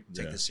out? Are we going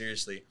to take this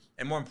seriously?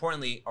 And more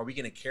importantly, are we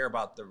going to care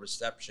about the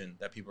reception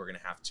that people are going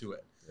to have to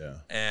it? Yeah.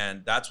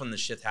 And that's when the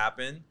shift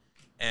happened.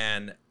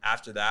 And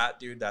after that,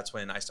 dude, that's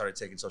when I started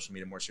taking social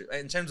media more seriously.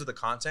 In terms of the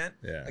content,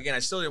 again, I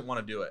still didn't want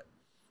to do it.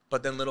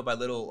 But then little by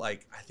little,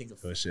 like, I think it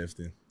was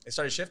shifting. It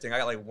started shifting. I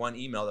got like one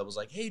email that was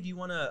like, hey, do you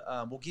want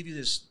to, we'll give you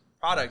this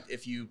product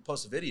if you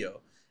post a video.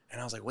 And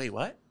I was like, wait,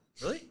 what?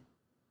 Really?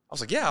 I was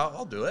like, yeah,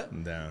 I'll do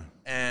it. Down.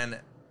 And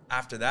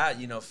after that,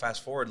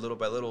 fast forward little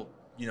by little,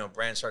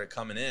 brands started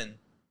coming in.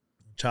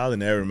 Trial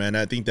and error, man.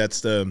 I think that's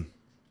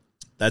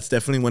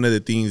definitely one of the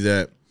things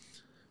that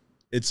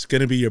it's going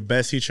to be your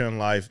best teacher in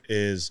life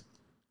is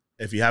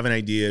if you have an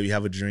idea, you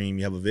have a dream,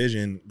 you have a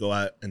vision, go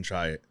out and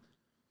try it.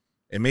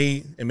 It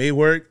may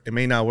work, it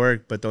may not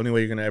work, but the only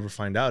way you're gonna ever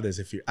find out is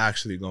if you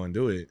actually go and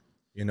do it.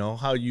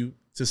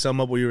 To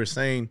sum up what you were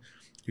saying,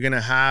 you're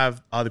gonna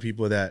have other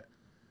people that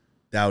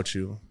doubt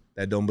you,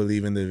 that don't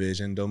believe in the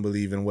vision, don't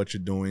believe in what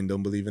you're doing,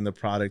 don't believe in the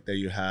product that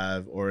you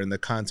have or in the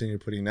content you're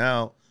putting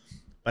out.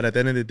 But at the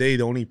end of the day,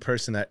 the only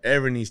person that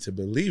ever needs to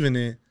believe in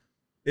it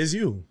is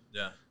you.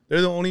 Yeah.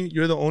 You're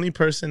the only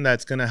person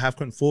that's gonna have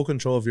full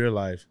control of your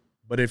life.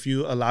 But if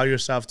you allow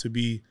yourself to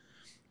be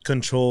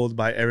controlled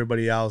by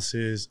everybody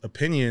else's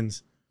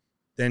opinions,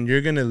 then you're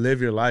going to live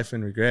your life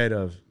in regret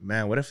of,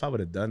 man, what if I would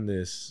have done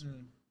this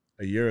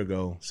a year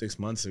ago, 6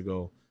 months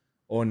ago?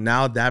 Or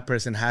now that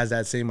person has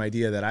that same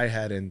idea that I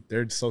had and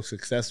they're so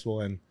successful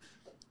and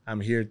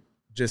I'm here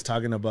just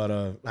talking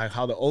about like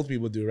how the old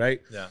people do,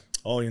 right? Yeah.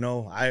 Oh,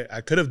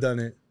 I could have done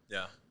it.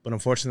 Yeah. But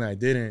unfortunately I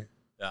didn't.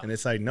 Yeah. And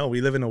it's like, no,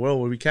 we live in a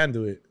world where we can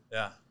do it.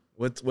 Yeah.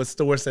 What's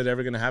the worst that's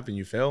ever going to happen?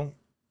 You fail?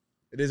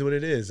 It is what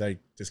it is. Like,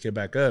 just get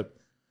back up.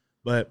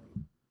 But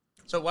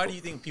so why do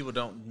you think people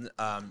don't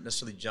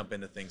necessarily jump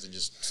into things and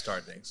just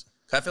start things?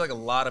 Because I feel like a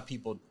lot of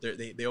people,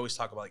 they always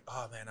talk about like,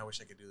 oh man, I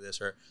wish I could do this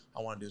or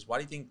I want to do this. Why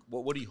do you think,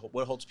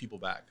 what holds people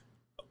back?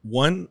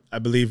 One, I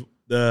believe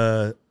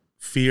the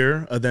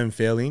fear of them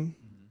failing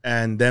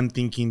and them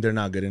thinking they're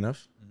not good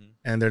enough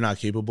and they're not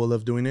capable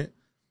of doing it.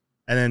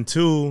 And then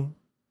two,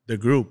 the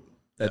group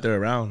that they're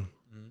around.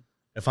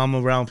 If I'm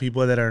around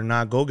people that are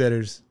not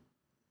go-getters,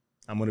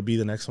 I'm going to be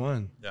the next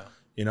one. Yeah.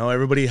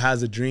 Everybody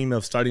has a dream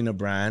of starting a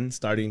brand,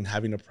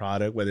 having a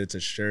product, whether it's a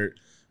shirt,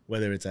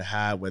 whether it's a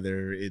hat,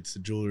 whether it's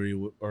jewelry,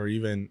 or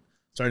even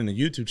starting a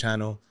YouTube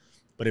channel.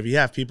 But if you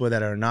have people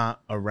that are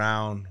not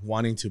around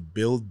wanting to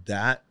build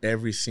that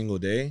every single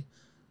day,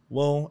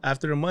 well,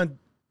 after a month,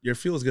 your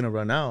fuel is going to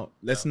run out.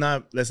 Let's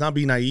not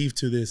be naive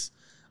to this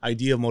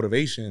idea of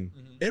motivation.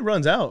 It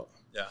runs out.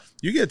 Yeah.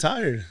 You get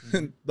tired.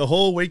 The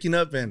whole waking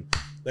up and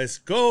let's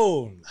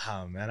go.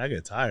 Oh, man, I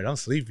get tired. I'm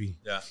sleepy.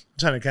 Yeah. I'm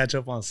trying to catch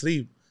up on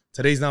sleep.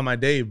 Today's not my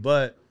day,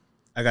 but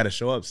I got to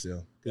show up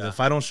still. Because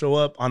if I don't show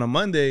up on a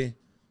Monday,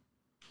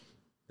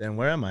 then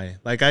where am I?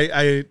 Like,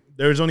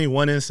 there's only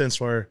one instance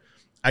where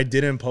I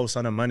didn't post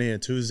on a Monday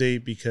and Tuesday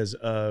because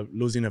of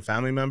losing a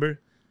family member.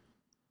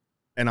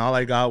 And all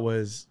I got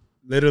was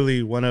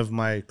literally one of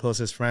my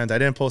closest friends. I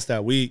didn't post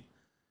that week.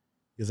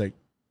 He was like,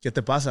 ¿Qué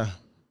te pasa?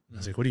 I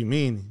was like, what do you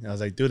mean? I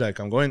was like, dude, like,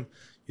 I'm going.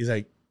 He's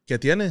like, ¿Qué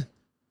tiene?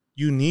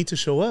 You need to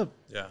show up.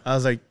 Yeah. I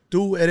was like,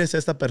 tú eres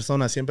esta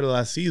persona, siempre lo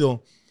has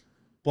sido.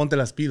 Ponte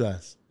las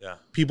pilas. Yeah.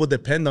 People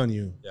depend on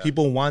you. Yeah.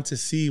 People want to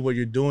see what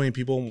you're doing.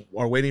 People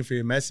are waiting for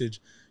your message.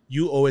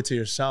 You owe it to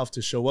yourself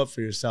to show up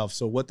for yourself.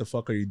 So what the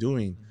fuck are you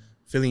doing? Mm-hmm.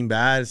 Feeling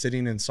bad,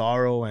 sitting in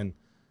sorrow, and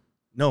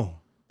no,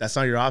 that's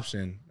not your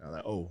option. I'm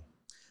like, oh.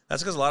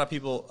 That's because a lot of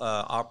people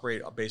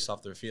operate based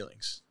off their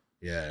feelings.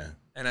 Yeah.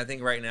 And I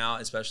think right now,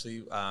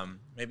 especially,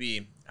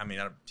 maybe, I mean,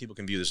 people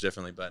can view this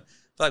differently, but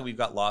I feel like we've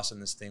got lost in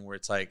this thing where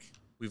it's like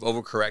we've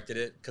overcorrected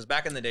it. Because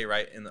back in the day,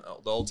 right, in the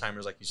old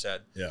timers, like you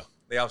said, yeah,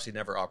 they obviously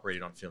never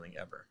operated on feeling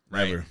ever.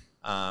 Right?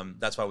 Never.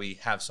 That's why we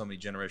have so many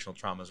generational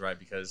traumas, right?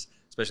 Because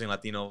especially in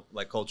Latino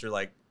like culture,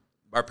 like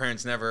our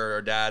parents never,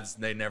 or dads,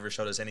 they never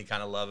showed us any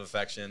kind of love,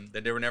 affection.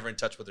 They were never in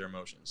touch with their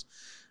emotions.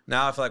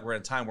 Now I feel like we're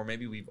in a time where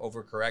maybe we've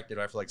overcorrected.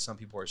 I feel like some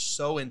people are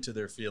so into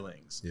their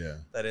feelings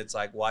that it's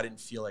like, well, I didn't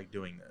feel like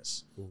doing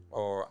this. Ooh.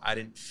 Or I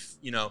didn't,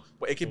 you know,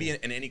 it could be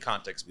in any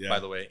context, by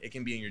the way. It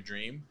can be in your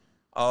dream.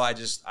 Oh, it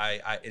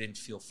didn't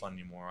feel fun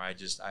anymore. I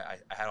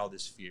had all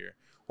this fear.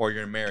 Or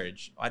you're in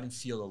marriage. I didn't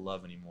feel the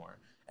love anymore.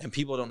 And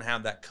people don't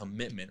have that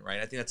commitment, right?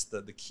 I think that's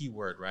the key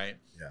word, right?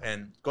 Yeah.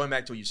 And going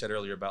back to what you said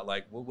earlier about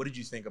like, what did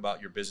you think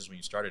about your business when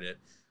you started it?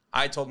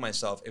 I told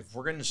myself, if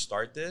we're going to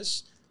start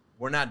this,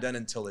 we're not done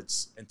until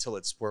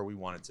it's where we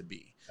want it to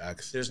be.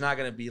 Facts. There's not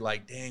going to be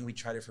like, dang, we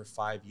tried it for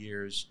 5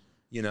 years.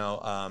 You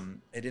know,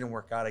 it didn't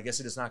work out. I guess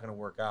it is not going to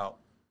work out.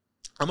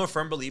 I'm a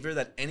firm believer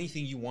that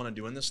anything you want to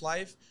do in this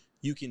life,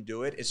 you can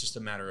do it. It's just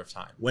a matter of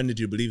time. When did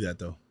you believe that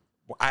though?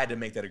 I had to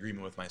make that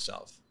agreement with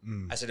myself.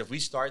 I said, if we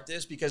start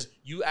this, because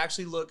you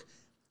actually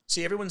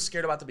see, everyone's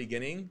scared about the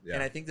beginning. Yeah.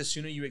 And I think the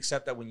sooner you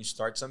accept that when you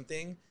start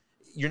something,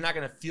 you're not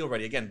going to feel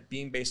ready. Again,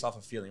 being based off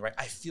of feeling, right?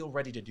 I feel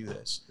ready to do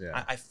this.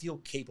 Yeah. I feel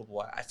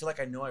capable. I feel like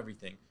I know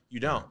everything. You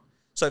don't.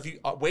 So if you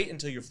wait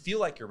until you feel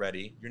like you're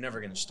ready, you're never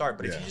going to start.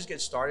 But if you just get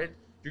started,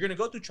 you're going to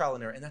go through trial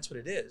and error. And that's what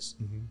it is.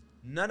 Mm-hmm.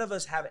 None of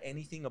us have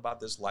anything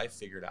about this life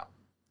figured out.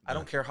 I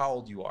don't care how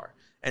old you are.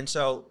 And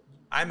so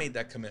I made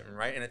that commitment,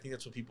 right? And I think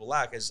that's what people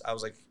lack is I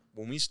was like,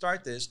 when we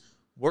start this,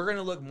 we're going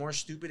to look more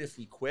stupid if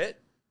we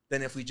quit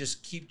than if we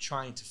just keep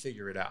trying to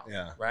figure it out,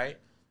 right?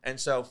 And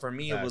so for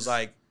me, it was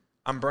like,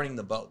 I'm burning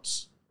the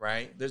boats,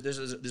 right? There's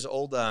this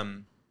old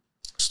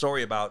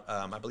story about,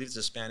 I believe it's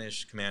a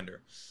Spanish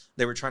commander.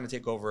 They were trying to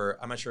take over,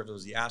 I'm not sure if it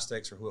was the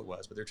Aztecs or who it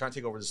was, but they were trying to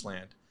take over this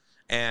land.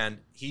 And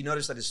he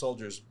noticed that his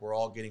soldiers were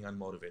all getting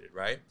unmotivated,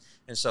 right?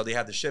 And so they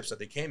had the ships that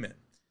they came in.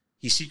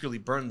 He secretly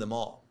burned them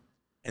all.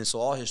 And so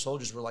all his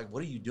soldiers were like,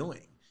 what are you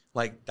doing?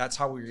 Like, that's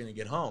how we're going to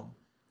get home.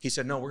 He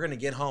said, no, we're going to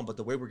get home, but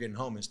the way we're getting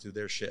home is through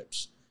their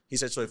ships. He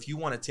said, so if you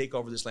want to take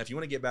over this land, if you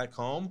want to get back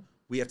home,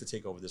 we have to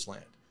take over this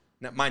land.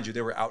 Now, mind you,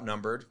 they were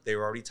outnumbered. They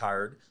were already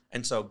tired.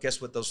 And so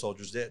guess what those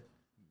soldiers did?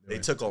 They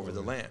took over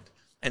the land.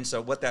 And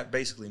so what that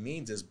basically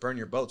means is burn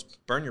your boats,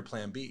 burn your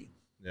plan B.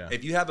 Yeah.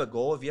 If you have a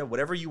goal, if you have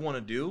whatever you want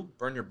to do,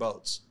 burn your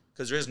boats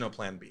because there is no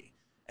plan B.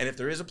 And if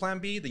there is a plan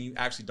B, then you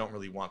actually don't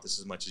really want this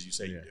as much as you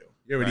say you do.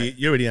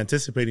 You're already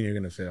anticipating you're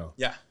going to fail.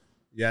 Yeah.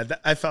 Yeah,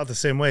 I felt the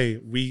same way.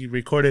 We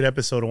recorded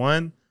episode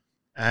 1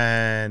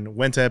 and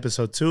went to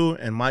episode 2,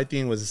 and my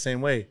thing was the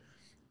same way.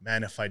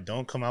 Man, if I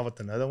don't come out with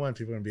another one,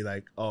 people are going to be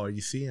like, oh,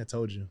 you see, I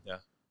told you. Yeah.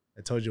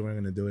 I told you we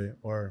weren't going to do it.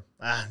 Or,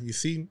 you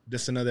see,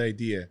 just another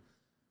idea.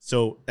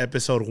 So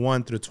episode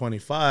 1 through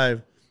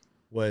 25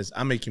 was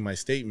I'm making my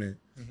statement.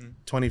 Mm-hmm.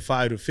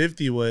 25 to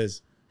 50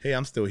 was, hey,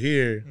 I'm still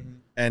here. Mm-hmm.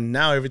 And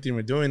now everything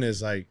we're doing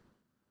is like,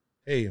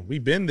 hey,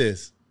 we've been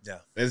this. Yeah.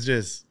 It's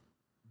just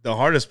the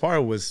hardest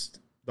part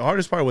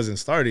wasn't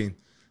starting.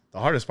 The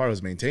hardest part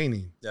was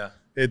maintaining. Yeah.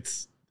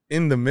 It's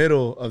in the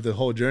middle of the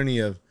whole journey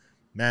of,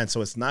 man, so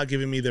it's not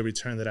giving me the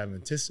return that I've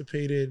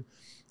anticipated.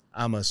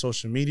 I'm a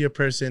social media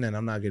person and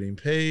I'm not getting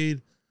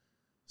paid.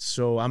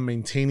 So I'm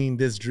maintaining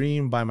this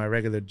dream by my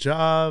regular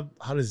job.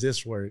 How does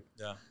this work?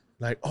 Yeah.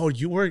 Like, oh,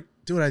 you work,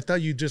 dude, I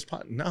thought you just,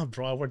 no,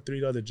 bro, I work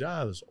 3 other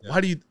jobs. Yeah.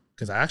 Why do you,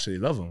 because I actually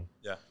love them.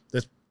 Yeah.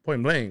 That's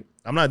point blank.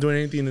 I'm not doing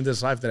anything in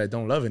this life that I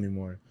don't love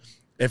anymore.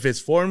 If it's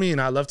for me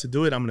and I love to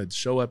do it, I'm going to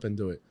show up and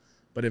do it.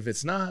 But if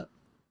it's not,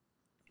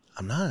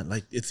 I'm not.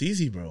 Like, it's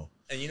easy, bro.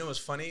 And you know what's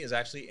funny is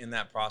actually in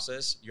that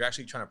process, you're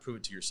actually trying to prove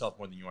it to yourself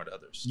more than you are to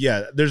others.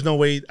 Yeah, there's no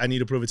way I need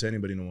to prove it to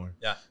anybody no more.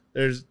 Yeah.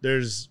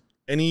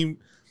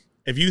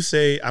 If you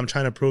say I'm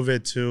trying to prove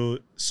it to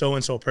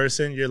so-and-so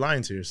person, you're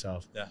lying to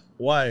yourself. Yeah.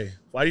 Why?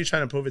 Why are you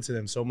trying to prove it to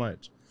them so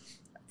much?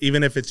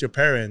 Even if it's your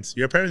parents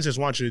just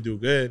want you to do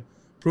good.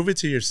 Prove it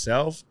to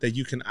yourself that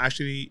you can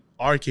actually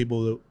are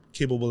capable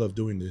of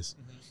doing this.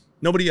 Mm-hmm.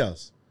 Nobody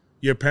else.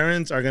 Your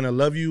parents are going to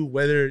love you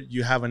whether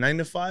you have a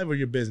 9-to-5 or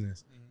your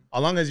business,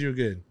 as long as you're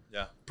good.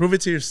 Yeah. Prove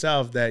it to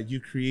yourself that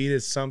you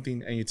created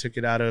something and you took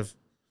it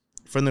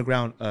from the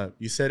ground up.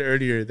 You said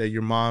earlier that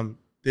your mom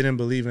didn't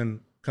believe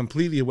in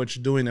completely what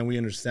you're doing, and we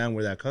understand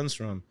where that comes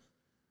from.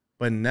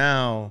 But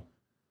now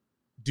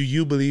do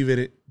you believe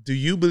it? Do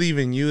you believe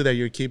in you that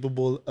you're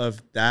capable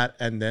of that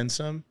and then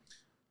some?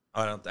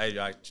 I don't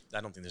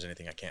think there's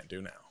anything I can't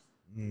do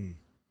now.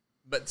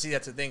 But see,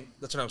 that's the thing.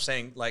 That's what I'm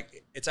saying.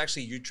 Like, it's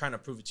actually you trying to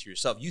prove it to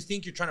yourself. You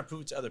think you're trying to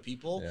prove it to other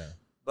people. Yeah.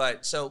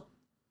 But so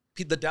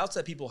the doubts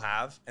that people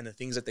have and the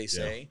things that they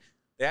say,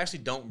 they actually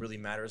don't really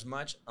matter as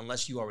much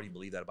unless you already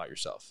believe that about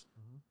yourself.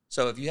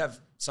 So if you have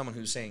someone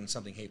who's saying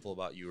something hateful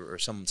about you or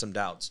some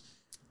doubts,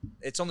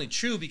 it's only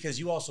true because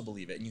you also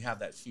believe it and you have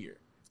that fear.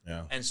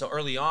 Yeah. And so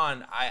early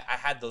on, I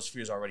had those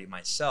fears already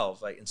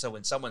myself. Like, and so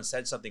when someone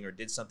said something or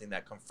did something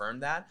that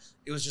confirmed that,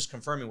 it was just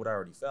confirming what I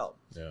already felt.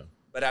 Yeah.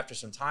 But after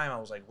some time, I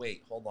was like,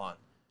 wait, hold on.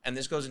 And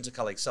this goes into kind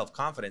of like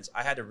self-confidence.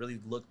 I had to really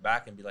look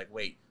back and be like,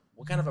 wait,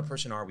 what kind of a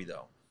person are we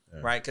though?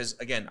 Yeah. Right? Because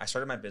again, I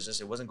started my business.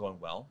 It wasn't going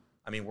well.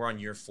 I mean, we're on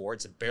year 4.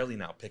 It's barely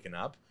now picking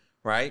up,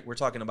 right? We're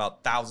talking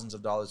about thousands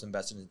of dollars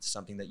invested into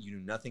something that you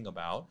knew nothing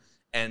about.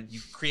 And you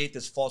create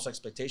this false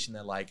expectation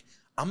that like,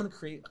 I'm going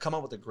to come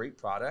up with a great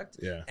product.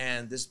 Yeah.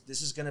 And this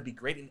is going to be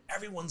great and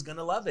everyone's going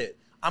to love it.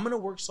 I'm going to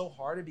work so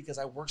hard, and because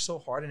I work so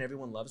hard and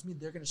everyone loves me,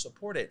 they're going to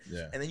support it.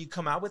 Yeah. And then you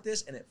come out with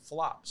this and it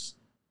flops.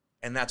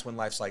 And that's when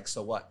life's like,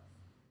 so what?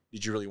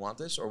 Did you really want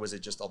this, or was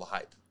it just all the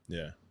hype?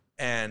 Yeah.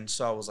 And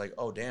so I was like,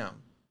 oh,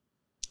 damn.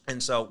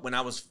 And so when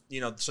I was,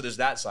 so there's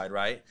that side,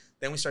 right?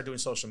 Then we started doing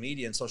social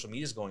media, and social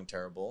media is going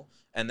terrible.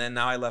 And then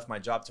now I left my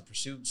job to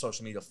pursue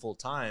social media full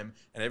time,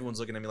 and everyone's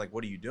looking at me like,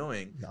 what are you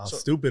doing? How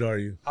stupid are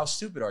you? How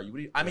stupid are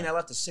you? I mean, I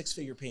left a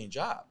 6-figure paying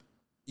job.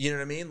 You know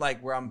what I mean?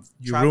 Like where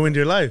you ruined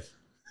your life.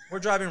 We're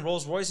driving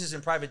Rolls Royces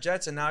and private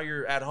jets, and now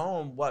you're at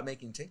home,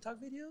 making TikTok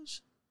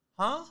videos?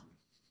 Huh?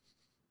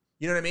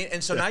 You know what I mean?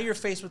 And so now you're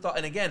faced with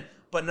and again,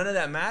 but none of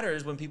that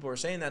matters when people are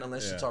saying that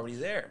unless it's already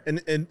there.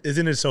 And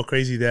isn't it so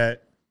crazy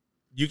that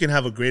you can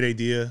have a great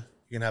idea,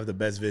 you can have the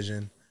best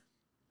vision,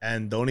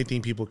 and the only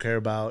thing people care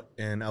about,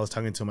 and I was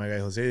talking to my guy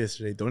Jose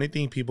yesterday, the only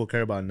thing people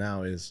care about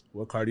now is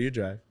what car do you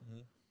drive,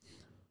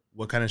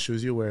 what kind of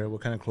shoes you wear, what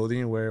kind of clothing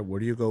you wear, where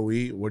do you go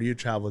eat, where do you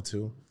travel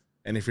to?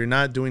 And if you're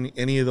not doing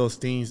any of those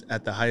things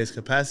at the highest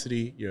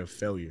capacity, you're a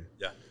failure.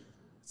 Yeah.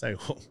 It's like,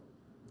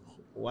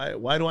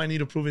 why do I need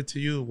to prove it to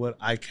you what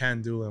I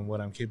can do and what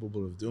I'm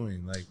capable of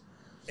doing? Like,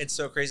 it's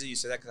so crazy you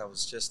say that, because I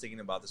was just thinking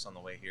about this on the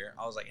way here.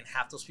 I was like, and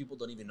half those people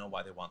don't even know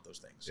why they want those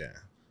things. Yeah.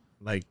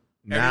 Like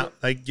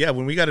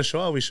when we got to show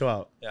out, we show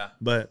out. Yeah.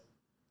 But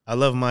I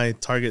love my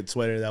Target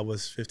sweater that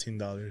was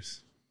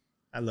 $15.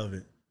 I love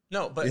it.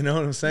 No, but you know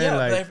what I'm saying? Yeah,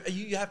 like, but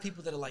you have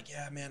people that are like,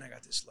 yeah, man, I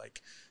got this,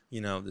 like,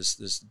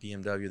 this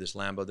BMW, this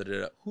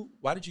Lambo.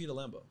 Why did you get a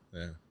Lambo?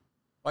 Yeah.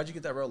 Why'd you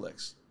get that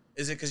Rolex?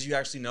 Is it because you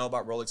actually know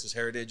about Rolex's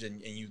heritage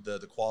and you the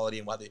quality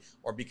and why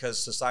or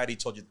because society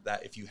told you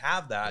that if you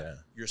have that,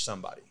 you're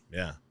somebody?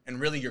 Yeah. And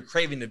really you're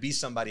craving to be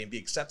somebody and be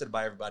accepted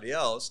by everybody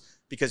else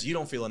because you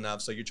don't feel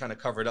enough, so you're trying to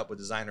cover it up with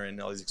designer and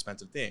all these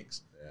expensive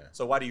things. Yeah.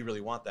 So why do you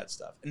really want that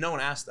stuff? And no one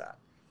asked that,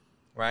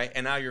 right?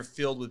 And now you're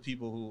filled with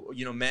people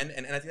who, men,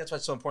 and I think that's why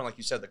it's so important, like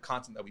you said, the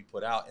content that we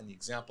put out and the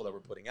example that we're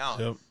putting out.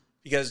 Yep.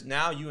 Because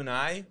now you and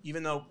I,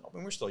 even though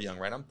we're still young,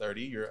 right? I'm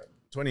 30, you're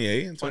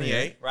 28,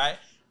 28, right?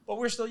 But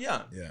we're still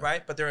young,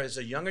 right? But there is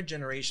a younger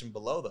generation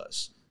below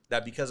us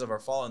that because of our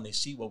following, they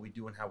see what we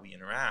do and how we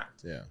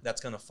interact. Yeah. That's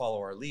going to follow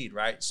our lead,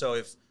 right? So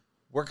if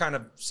we're kind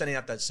of sending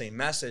out that same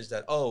message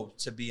that,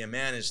 to be a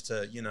man is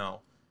to,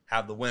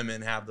 have the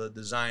women, have the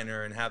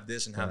designer, and have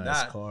this and have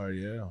that. Car,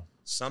 yeah.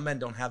 Some men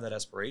don't have that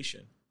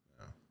aspiration.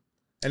 Yeah.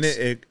 And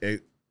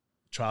it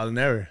trial and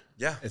error.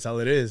 Yeah. It's all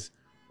it is.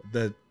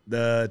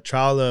 The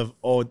trial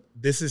of,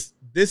 this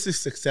is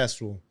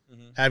successful.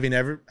 Having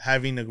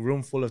a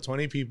room full of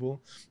 20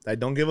 people that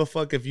don't give a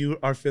fuck if you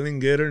are feeling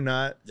good or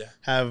not. Yeah.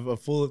 Have a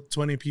full of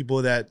 20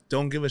 people that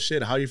don't give a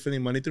shit how you're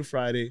feeling Monday through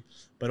Friday,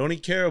 but only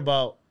care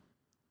about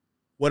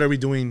what are we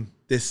doing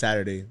this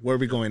Saturday? Where are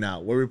we going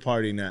out? Where are we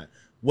partying at?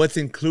 What's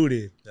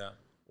included? Yeah.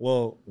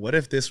 Well, what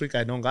if this week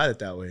I don't got it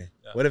that way?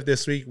 Yeah. What if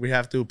this week we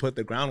have to put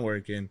the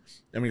groundwork in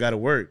and we got to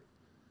work?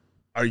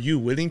 Are you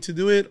willing to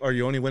do it, or are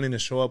you only willing to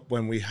show up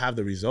when we have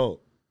the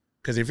result?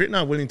 Because if you're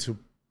not willing to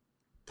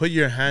put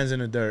your hands in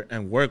the dirt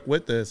and work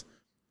with us,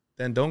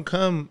 then don't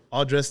come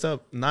all dressed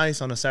up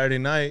nice on a Saturday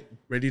night,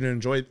 ready to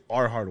enjoy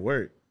our hard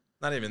work.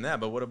 Not even that,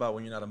 but what about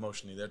when you're not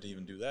emotionally there to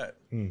even do that?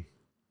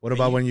 What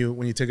about when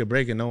you take a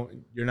break and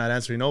you're not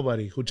answering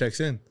nobody? Who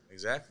checks in?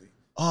 Exactly.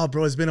 Oh,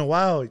 bro, it's been a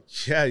while.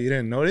 Yeah, you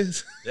didn't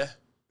notice? Yeah.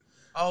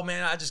 Oh,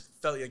 man, I just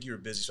felt like you were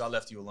busy, so I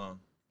left you alone.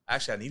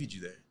 Actually, I needed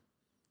you there.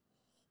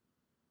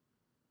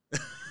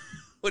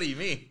 What do you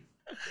mean?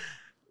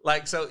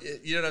 Like, so,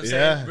 you know what I'm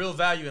saying? Real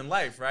value in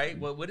life, right?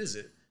 What is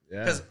it?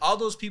 Because all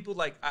those people,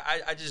 like,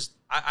 I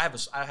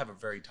have a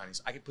very tiny,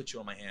 I could put you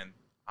on my hand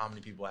how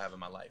many people I have in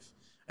my life.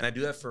 And I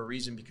do that for a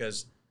reason,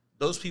 because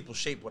those people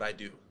shape what I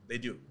do. They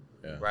do,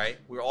 right?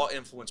 We're all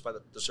influenced by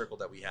the circle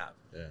that we have.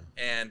 Yeah.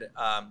 And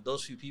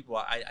those few people,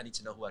 I need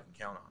to know who I can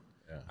count on.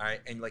 Yeah. All right.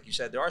 And like you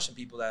said, there are some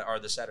people that are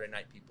the Saturday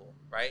night people,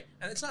 right?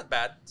 And it's not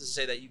bad to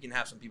say that you can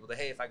have some people that,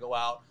 hey, if I go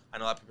out, I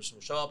know that person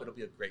will show up, it'll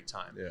be a great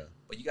time. Yeah.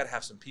 But you got to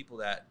have some people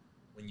that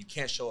when you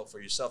can't show up for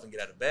yourself and get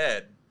out of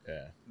bed,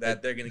 Yeah.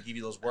 That they're going to give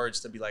you those words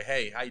to be like,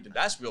 hey, how you doing?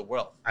 That's real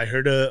wealth. I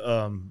heard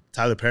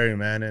Tyler Perry,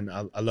 man, and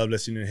I love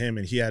listening to him.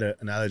 And he had an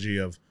analogy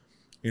of,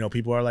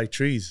 people are like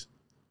trees,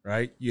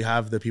 right? You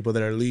have the people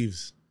that are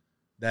leaves,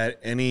 that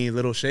any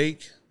little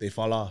shake, they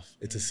fall off.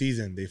 It's a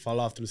season. They fall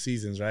off through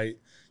seasons, right?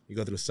 You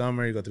go through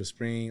summer, you go through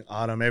spring,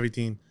 autumn,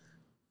 everything.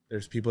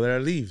 There's people that are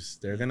leaves.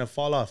 They're going to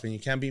fall off, and you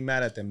can't be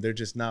mad at them. They're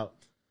just not,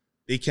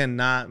 they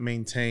cannot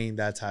maintain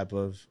that type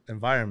of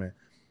environment.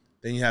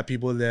 Then you have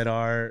people that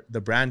are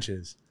the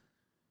branches.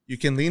 You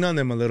can lean on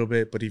them a little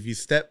bit, but if you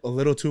step a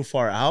little too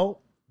far out,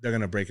 they're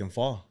going to break and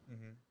fall.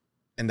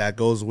 And that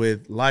goes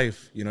with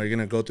life. You're going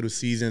to go through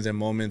seasons and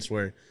moments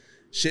where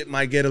shit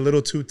might get a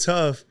little too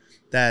tough,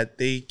 that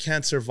they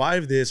can't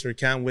survive this or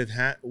can't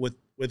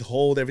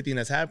withhold everything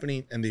that's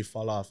happening, and they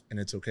fall off, and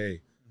it's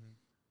okay.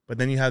 But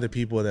then you have the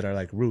people that are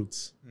like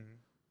roots,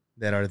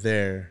 that are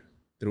there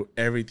through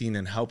everything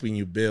and helping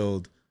you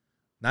build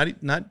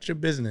not your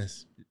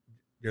business,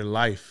 your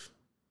life,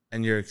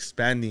 and you're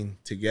expanding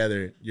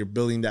together. You're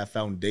building that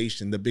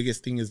foundation. The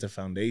biggest thing is the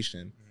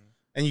foundation.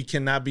 And you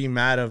cannot be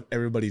mad of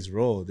everybody's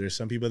role. There's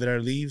some people that are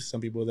leaves, some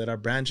people that are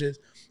branches,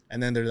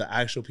 and then there's the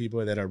actual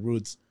people that are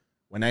roots.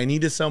 When I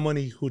needed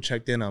somebody who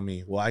checked in on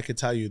me, well, I could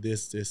tell you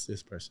this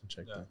person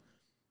checked in.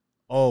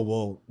 Oh,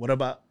 well, what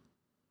about,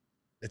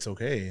 it's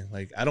okay.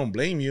 Like, I don't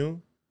blame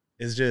you.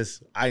 It's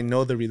just, I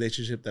know the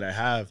relationship that I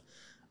have.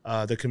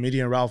 The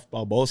comedian Ralph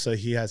Barbosa,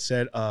 he had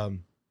said,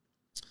 I'm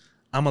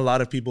a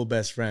lot of people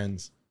best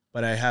friends,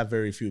 but I have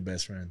very few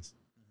best friends.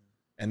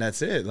 And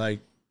that's it.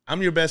 Like,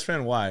 I'm your best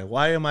friend. Why?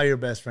 Why am I your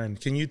best friend?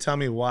 Can you tell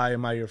me why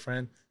am I your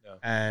friend? Yeah.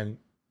 And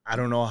I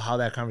don't know how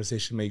that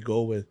conversation may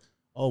go with,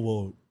 oh,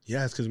 well,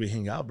 yeah, it's because we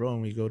hang out, bro,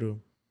 and we go to,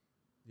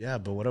 yeah,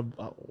 but what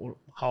about,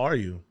 how are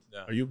you?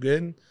 Yeah. Are you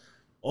good?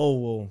 Oh,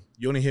 well,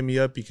 you only hit me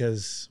up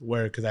because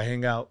I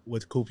hang out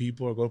with cool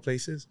people or go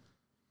places?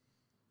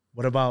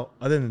 What about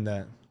other than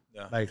that?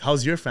 Yeah. Like,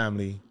 how's your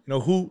family?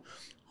 Who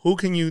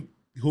can you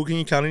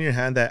count on your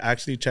hand that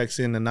actually checks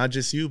in, and not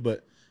just you,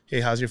 but hey,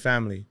 how's your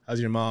family?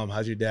 How's your mom?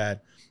 How's your dad?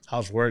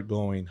 How's work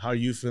going? How are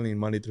you feeling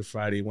Monday through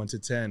Friday, 1 to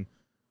 10?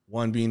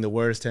 1 being the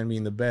worst, 10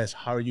 being the best.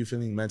 How are you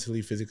feeling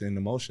mentally, physically, and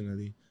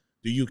emotionally?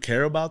 Do you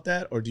care about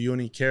that, or do you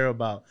only care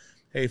about,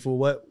 hey, for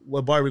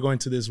what bar are we going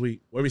to this week?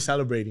 What are we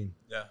celebrating?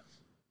 Yeah.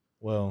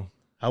 Well,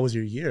 how was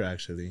your year,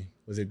 actually?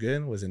 Was it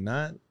good? Was it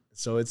not?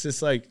 So it's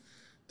just like,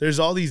 there's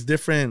all these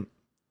different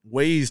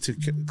ways to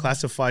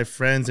classify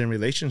friends and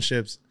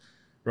relationships,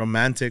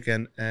 romantic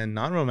and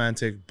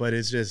non-romantic, but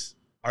it's just,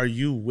 are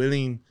you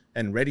willing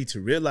and ready to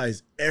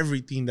realize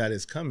everything that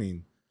is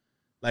coming?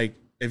 Like,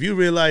 if you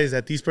realize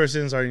that these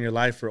persons are in your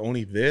life for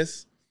only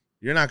this,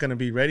 you're not going to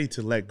be ready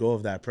to let go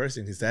of that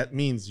person, because that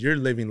means you're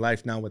living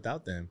life now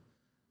without them.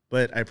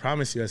 But I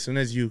promise you, as soon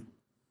as you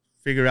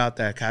figure out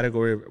that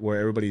category where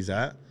everybody's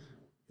at,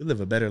 you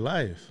live a better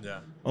life,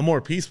 a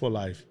more peaceful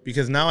life.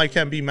 Because now I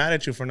can't be mad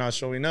at you for not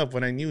showing up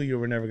when I knew you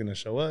were never going to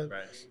show up.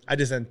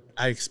 Right.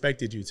 I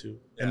expected you to,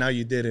 and now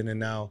you didn't, and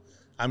now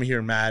I'm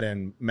here mad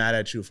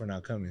at you for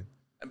not coming.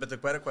 But the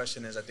better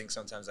question is, I think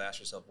sometimes I ask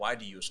yourself, why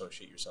do you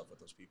associate yourself with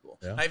those people?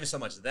 Yeah. Not even so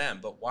much them,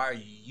 but why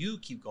do you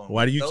keep going?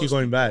 Why do you keep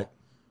going back?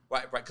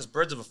 Right, because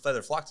birds of a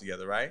feather flock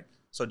together, right?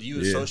 So do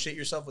you associate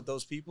yourself with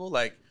those people?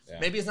 Like,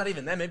 maybe it's not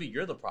even them. Maybe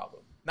you're the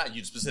problem. Not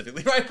you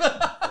specifically, right?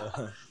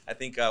 I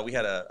think we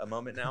had a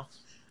moment now.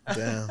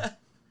 Damn.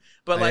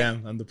 But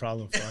I'm the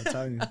problem, I'm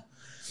telling you.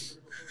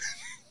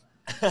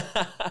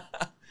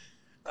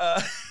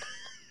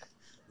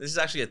 This is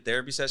actually a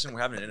therapy session. We're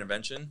having an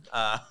intervention.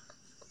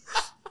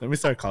 Let me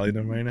start calling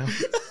them right now.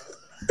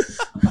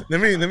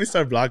 let me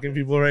start blocking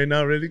people right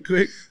now really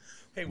quick.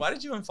 Hey, why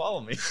did you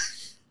unfollow me?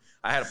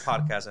 I had a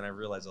podcast and I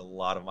realized a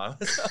lot of my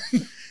stuff.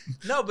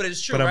 No, but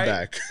it's true, but right? I'm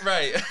back.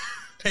 Right.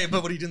 Hey,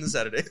 but what are you doing this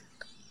Saturday?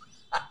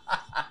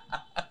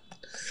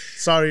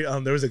 Sorry,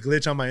 there was a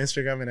glitch on my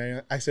Instagram and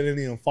I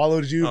accidentally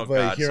unfollowed you, but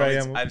God, here I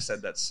am. I've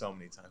said that so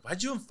many times.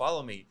 Why'd you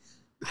unfollow me?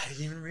 I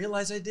didn't even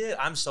realize I did.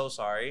 I'm so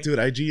sorry. Dude,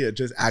 IG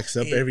just acts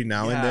up every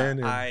now and then.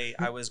 And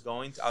I was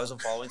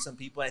unfollowing some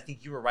people. And I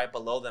think you were right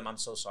below them. I'm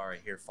so sorry.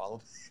 Here, follow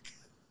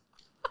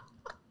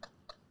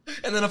me.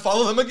 And then I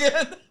follow them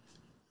again.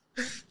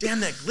 Damn,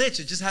 that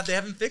glitch. They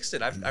haven't fixed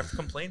it. I've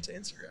complained to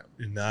Instagram.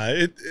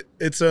 Nah,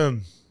 it's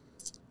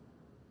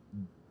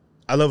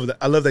I love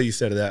that you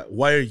said that.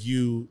 Why are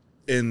you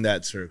in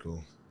that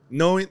circle?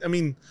 Knowing, I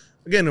mean,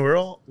 again, we're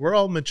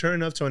all mature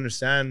enough to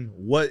understand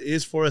what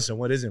is for us and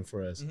what isn't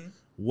for us. Mm-hmm.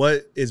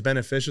 What is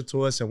beneficial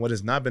to us and what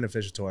is not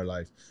beneficial to our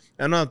life.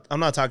 And I'm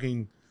not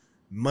talking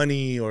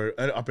money or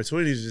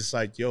opportunities. Just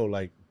like, yo,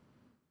 like,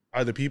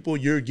 are the people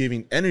you're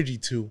giving energy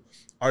to,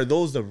 are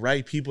those the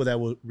right people that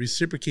will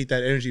reciprocate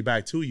that energy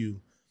back to you?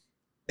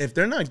 If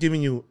they're not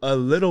giving you a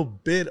little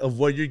bit of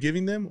what you're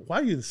giving them,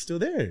 why are you still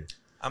there?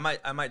 I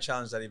might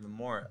challenge that even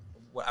more.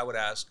 What I would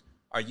ask,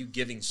 are you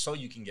giving so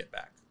you can get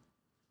back?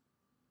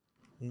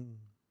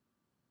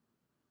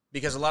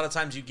 Because a lot of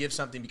times you give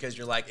something because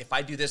you're like, if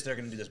I do this, they're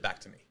going to do this back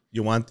to me.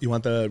 You want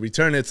the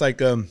return. It's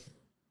like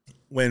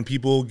when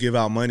people give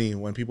out money,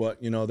 when people,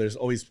 there's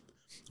always,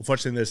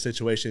 unfortunately, there's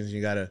situations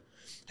you got to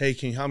hey,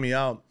 can you help me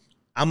out?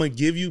 I'm going to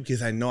give you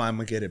because I know I'm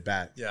going to get it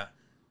back. Yeah.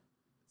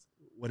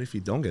 What if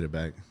you don't get it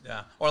back?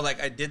 Yeah. Or like,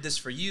 I did this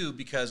for you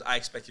because I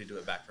expect you to do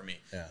it back for me.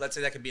 Yeah. Let's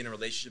say that could be in a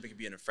relationship. It could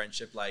be in a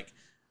friendship. Like,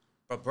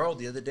 but bro,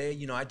 the other day,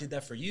 you know, I did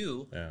that for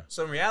you. Yeah.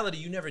 So in reality,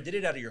 you never did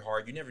it out of your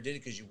heart. You never did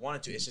it because you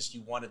wanted to. It's just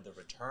you wanted the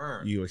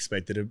return. You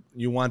expected it.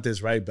 You want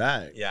this right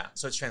back. Yeah.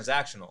 So it's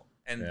transactional.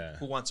 And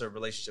who wants a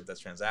relationship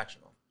that's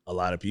transactional? A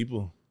lot of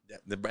people. Yeah.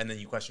 And then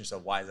you question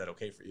yourself, why is that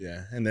okay for you?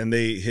 Yeah. And then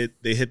they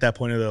hit that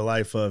point of their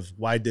life of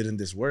why didn't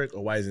this work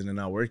or why isn't it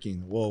not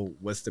working? Well,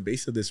 what's the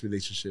base of this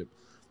relationship?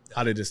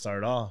 How did it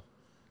start off?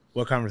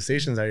 What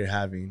conversations are you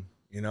having?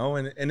 You know,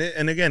 and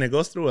again, it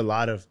goes through a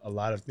lot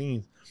of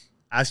things.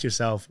 Ask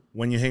yourself,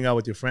 when you hang out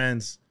with your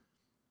friends,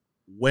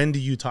 when do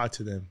you talk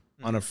to them?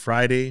 On a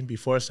Friday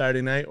before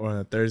Saturday night or on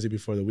a Thursday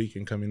before the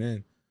weekend coming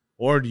in?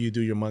 Or do you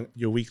do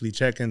your weekly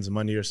check-ins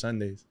Monday or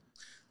Sundays?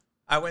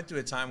 I went through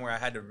a time where I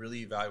had to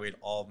really evaluate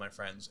all of my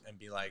friends and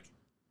be like,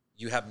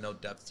 you have no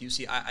depth. You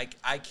see,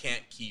 I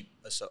can't keep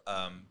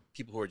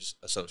people who are just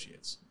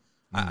associates.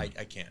 I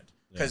can't.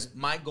 Because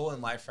my goal in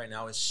life right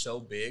now is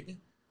so big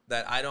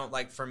that I don't,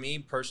 like, for me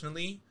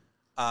personally,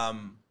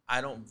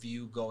 I don't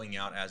view going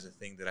out as a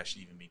thing that I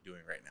should even be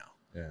doing right now.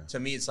 Yeah. To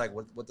me, it's like,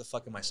 what the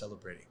fuck am I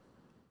celebrating?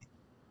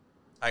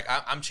 Like,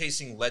 I'm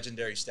chasing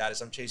legendary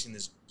status. I'm chasing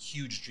this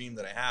huge dream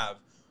that I have.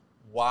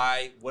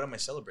 Why? What am I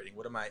celebrating?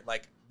 What am I,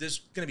 like, there's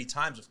going to be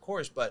times, of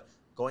course, but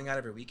going out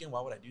every weekend,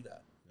 why would I do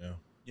that? Yeah.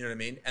 You know what I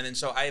mean? And then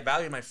so I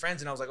evaluated my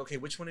friends, and I was like, okay,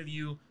 which one of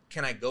you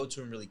can I go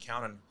to and really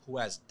count on who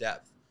has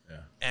depth? Yeah.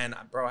 And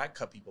bro, I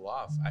cut people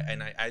off.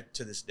 I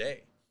to this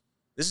day,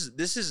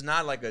 this is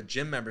not like a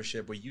gym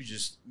membership where you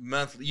just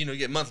monthly, you know, you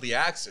get monthly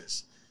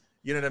access.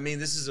 You know what I mean?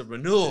 This is a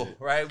renewal,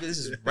 right? This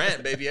is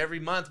rent, baby. Every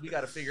month we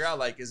got to figure out,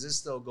 like, is this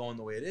still going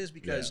the way it is?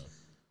 Because,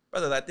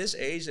 brother, at this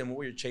age and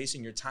what you're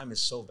chasing, your time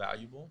is so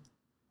valuable.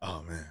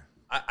 Oh man,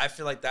 I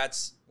feel like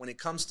that's when it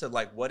comes to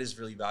like what is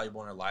really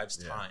valuable in our lives,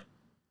 time.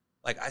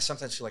 Like, I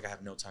sometimes feel like I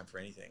have no time for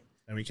anything.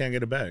 And we can't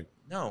get it back.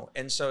 No.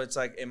 And so it's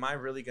like, am I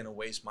really going to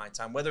waste my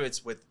time? Whether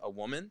it's with a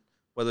woman,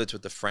 whether it's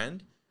with a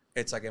friend,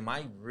 it's like, am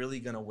I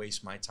really going to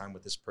waste my time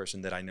with this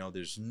person that I know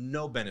there's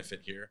no benefit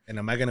here? And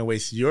am I going to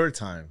waste your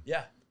time?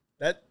 Yeah.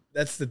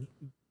 That's the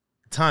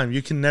time.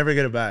 You can never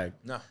get it back.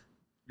 No.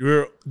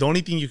 The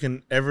only thing you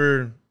can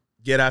ever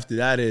get after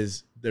that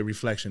is the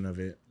reflection of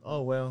it.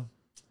 Oh, well,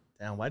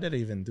 damn, why did I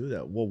even do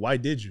that? Well, why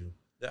did you?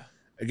 Yeah.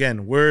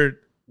 Again, we're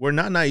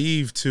not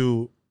naive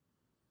to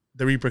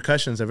the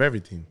repercussions of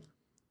everything.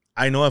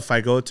 I know if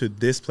I go to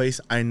this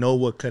place, I know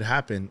what could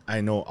happen.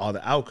 I know all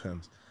the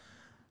outcomes.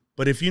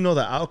 But if you know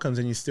the outcomes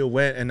and you still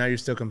went and now you're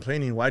still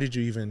complaining, why did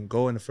you even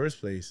go in the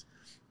first place?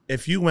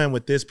 If you went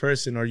with this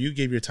person or you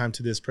gave your time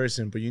to this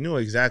person, but you knew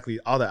exactly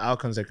all the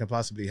outcomes that could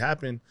possibly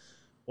happen,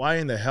 why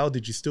in the hell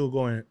did you still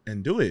go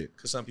and do it?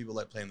 Because some people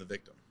like playing the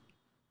victim.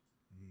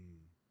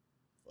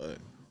 But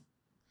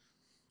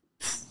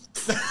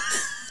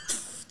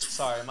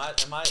sorry, am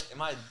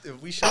I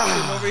we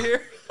shouting over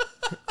here?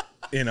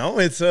 You know,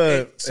 it's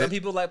some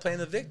people like playing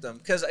the victim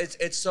because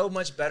it's so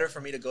much better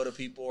for me to go to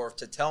people or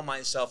to tell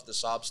myself the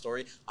sob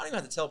story. I don't even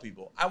have to tell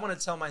people. I want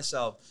to tell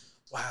myself,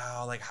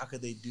 wow, like, how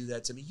could they do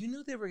that to me? You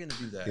knew they were going to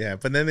do that. Yeah,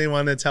 but then they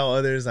want to tell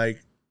others,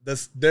 like,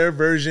 their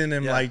version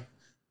and like,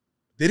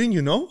 didn't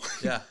you know?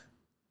 Yeah.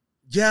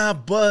 Yeah,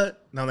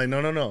 but no, like,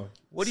 no.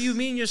 What do you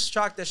mean you're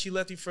shocked that she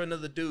left you for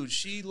another dude?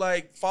 She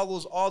like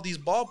follows all these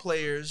ball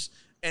players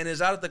and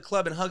is out at the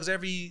club and hugs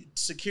every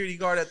security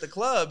guard at the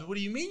club. What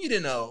do you mean you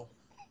didn't know?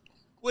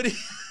 What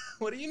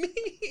do you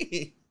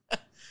mean?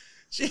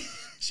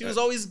 She was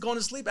always going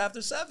to sleep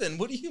after 7.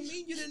 What do you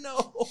mean you didn't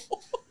know?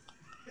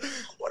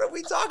 What are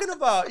we talking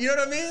about? You know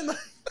what I mean? Like,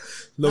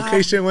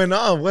 location went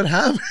off. What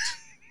happened?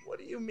 What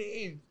do you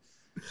mean?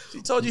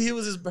 She told you he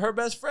was her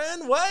best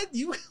friend? What do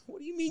you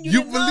mean you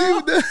didn't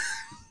know? Believe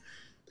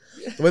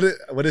that?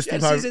 What is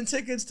Steve Harvey? Season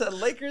tickets to the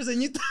Lakers and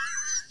you thought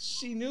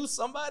she knew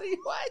somebody?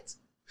 What?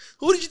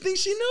 Who did you think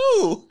she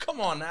knew?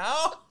 Come on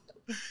now.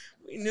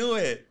 We knew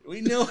it.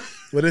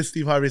 What does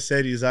Steve Harvey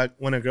said? He's like,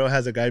 when a girl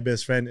has a guy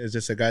best friend, it's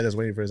just a guy that's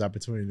waiting for his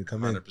opportunity to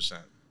come 100%.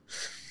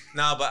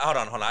 No, but hold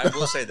on. I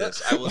will say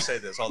this.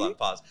 Hold on,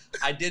 pause.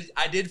 I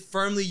did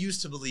firmly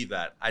used to believe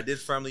that.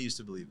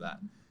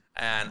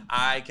 And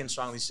I can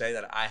strongly say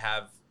that I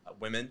have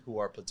women who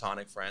are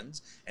platonic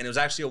friends. And it was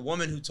actually a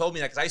woman who told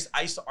me that, because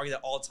I used to argue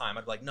that all the time.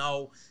 I'd be like,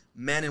 no,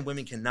 men and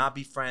women cannot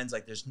be friends.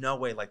 Like, there's no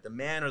way. Like, the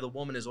man or the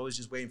woman is always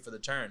just waiting for the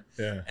turn.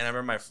 Yeah. And I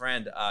remember my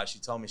friend, she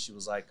told me, she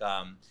was like,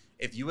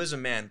 if you as a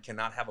man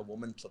cannot have a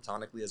woman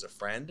platonically as a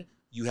friend,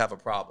 you have a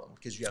problem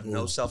because you have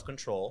no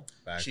self-control.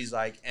 Fact. She's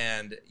like,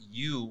 and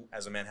you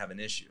as a man have an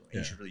issue. And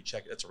you should really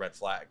check it. That's a red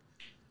flag.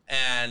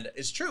 And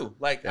it's true.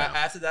 Like,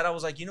 after that, I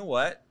was like, you know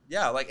what?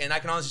 Yeah. Like, and I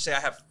can honestly say I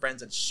have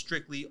friends that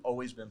strictly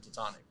always been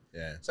platonic.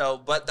 Yeah. So,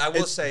 but I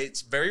will say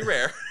it's very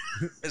rare.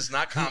 It's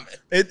not common.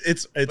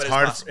 It's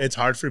hard. It's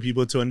hard for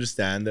people to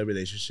understand the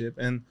relationship.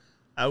 And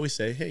I always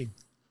say, hey,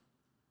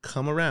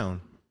 come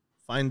around,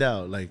 find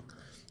out. Like,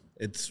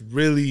 it's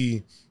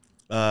really,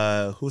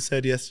 who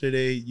said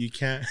yesterday you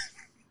can't,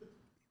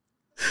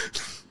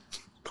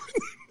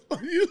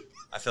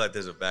 I feel like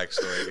there's a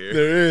backstory here.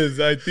 There is.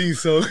 I think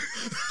so.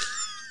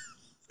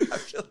 I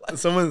feel like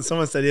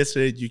Someone said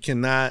yesterday, you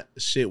cannot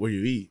shit where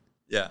you eat.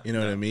 yeah, You know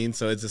what I mean?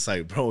 So it's just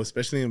like, bro,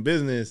 especially in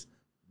business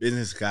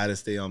got to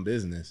stay on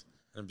business.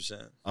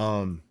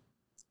 100%.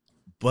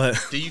 But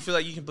do you feel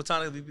like you can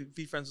platonically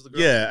be friends with a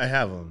girl? yeah, I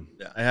have them.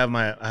 Yeah. I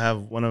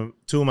have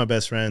two of my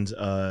best friends,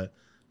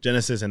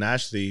 Genesis and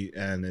Ashley,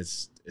 and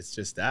it's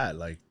just that.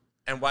 Like,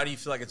 And why do you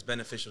feel like it's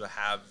beneficial to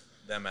have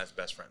them as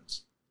best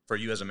friends for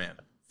you as a man?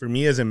 for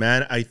me as a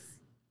man,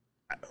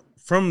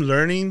 from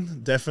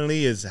learning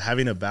definitely is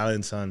having a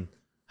balance on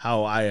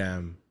how I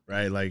am,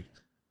 right? Like,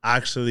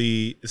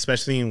 actually,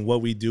 especially in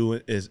what we do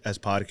is as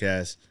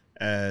podcasts,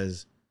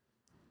 as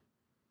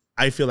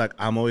I feel like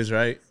I'm always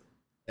right.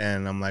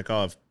 And I'm like,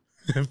 oh,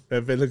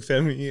 if it looks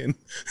at me and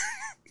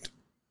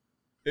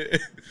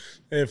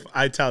if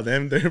I tell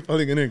them, they're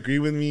probably going to agree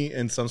with me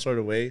in some sort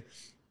of way.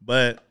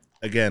 But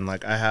again,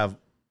 like I have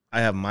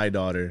my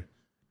daughter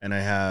and I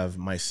have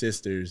my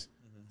sisters.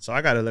 So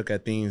I got to look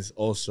at things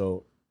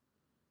also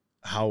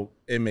how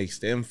it makes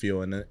them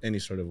feel in any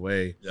sort of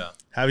way. Yeah.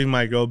 Having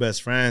my girl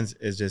best friends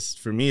is just,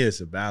 for me, it's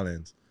a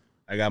balance.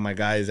 I got my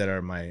guys that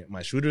are my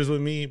shooters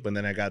with me, but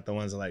then I got the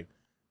ones that are like,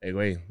 hey,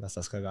 güey, la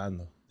estás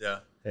cagando. Yeah.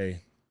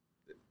 Hey,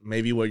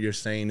 maybe what you're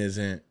saying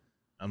isn't.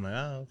 I'm like,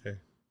 oh, okay.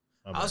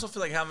 I also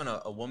feel like having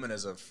a woman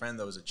as a friend,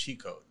 though, is a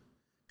cheat code.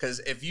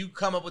 Because if you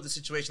come up with a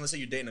situation, let's say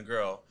you're dating a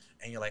girl,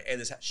 and you're like,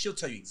 hey, she'll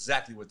tell you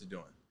exactly what they're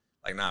doing.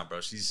 Like, nah,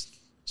 bro, she's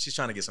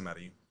trying to get something out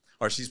of you.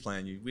 Or she's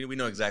playing you. We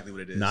know exactly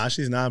what it is. Nah,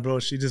 she's not, bro.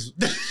 She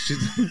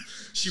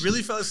She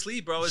really fell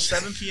asleep, bro. It's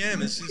 7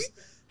 p.m. and she's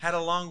had a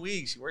long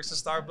week. She works at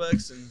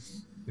Starbucks and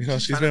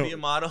she's trying to be a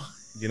model.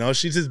 You know,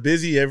 she's just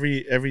busy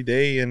every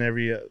day and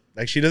every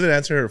like she doesn't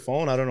answer her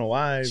phone. I don't know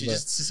why. She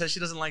says she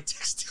doesn't like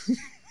texting.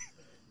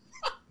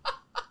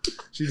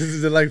 She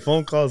doesn't like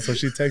phone calls, so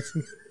she texts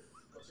me.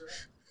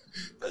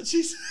 But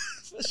she's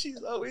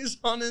always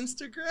on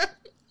Instagram.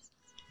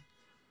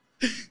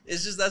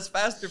 It's just that's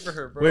faster for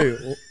her, bro.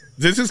 Wait,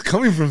 this is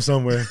coming from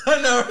somewhere.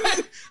 I know,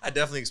 right? I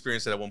definitely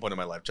experienced it at one point in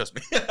my life. Trust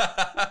me.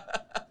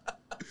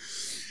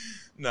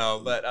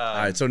 No, but all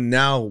right. So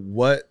now,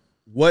 what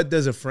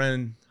does a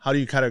friend? How do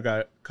you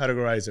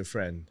categorize a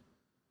friend?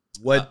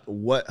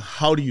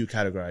 How do you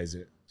categorize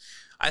it?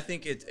 I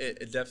think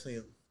it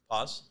definitely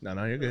pause.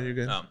 No, you're good. You're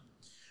good.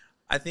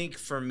 I think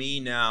for me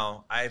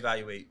now, I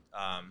evaluate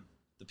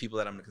the people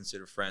that I'm going to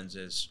consider friends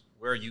as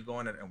where are you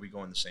going and we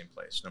go in the same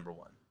place. Number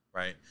one,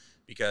 right?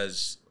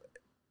 Because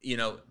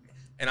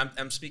and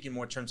I'm speaking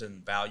more in terms of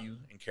value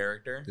and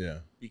character. Yeah.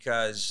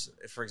 Because,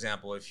 for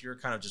example, if you're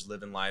kind of just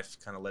living life,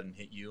 kind of letting it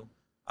hit you,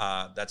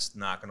 that's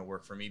not going to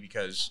work for me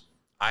because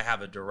I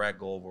have a direct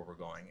goal where we're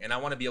going, and I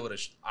want to be able to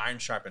iron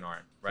sharpen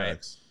iron, right?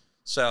 Facts.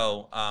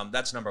 So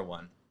that's number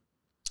one.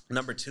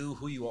 Number two,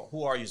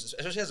 who are you?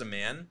 Especially as a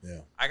man,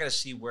 I got to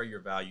see where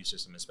your value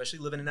system is. Especially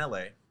living in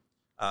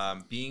LA,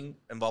 being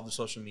involved in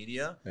social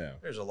media.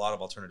 There's a lot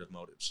of alternative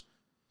motives.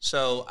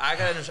 So I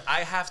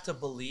have to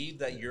believe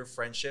that your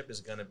friendship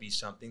is going to be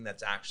something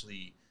that's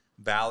actually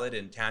valid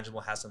and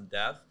tangible, has some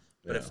depth.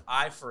 But if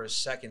I, for a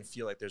second,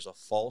 feel like there's a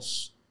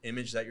false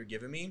image that you're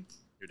giving me,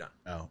 you're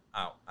done.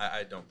 Out.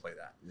 I don't play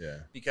that. Yeah.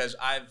 Because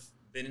I've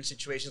been in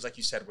situations, like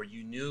you said, where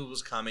you knew it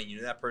was coming, you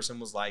knew that person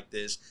was like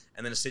this,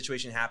 and then a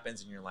situation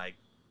happens and you're like,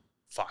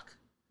 fuck,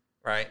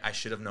 right? I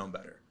should have known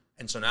better.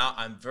 And so now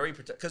I'm very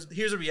protective. Because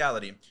here's the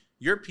reality.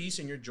 Your peace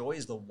and your joy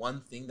is the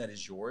one thing that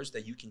is yours,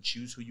 that you can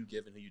choose who you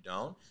give and who you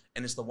don't.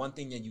 And it's the one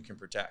thing that you can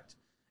protect.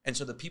 And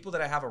so the people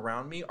that I have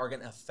around me are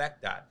going to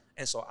affect that.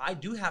 And so I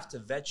do have to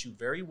vet you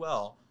very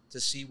well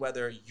to see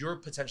whether you're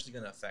potentially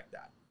going to affect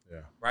that. Yeah.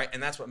 Right?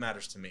 And that's what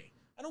matters to me.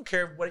 I don't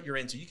care what you're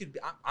into. You could be,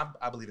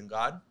 I believe in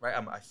God, right?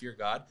 I fear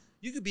God.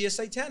 You could be a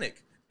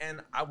satanic,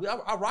 and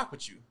I'll rock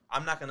with you.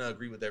 I'm not going to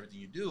agree with everything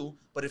you do,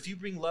 but if you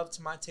bring love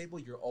to my table,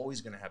 you're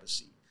always going to have a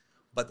seat.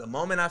 But the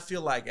moment I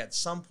feel like at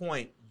some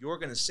point you're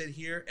going to sit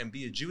here and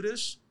be a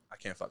Judas, I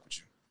can't fuck with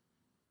you.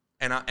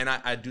 And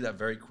I do that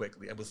very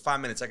quickly. And with 5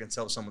 minutes, I can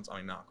tell someone's,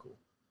 oh, not cool.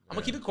 I'm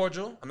going to keep it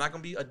cordial. I'm not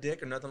going to be a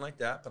dick or nothing like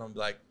that, but I'm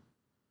like,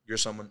 you're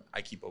someone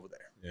I keep over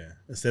there. Yeah.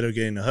 Instead of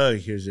getting a hug,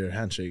 here's your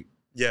handshake.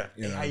 Yeah.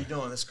 Hey, how you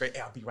doing? That's great.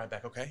 Hey, I'll be right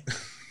back, okay?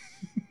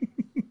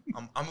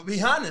 I'm going to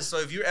be honest. So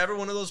if you're ever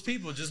one of those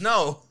people, just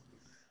know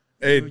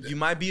you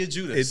might be a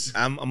Judas.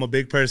 I'm a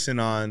big person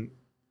on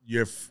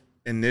your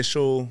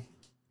initial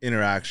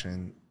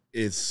interaction.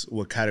 It's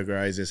what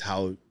categorizes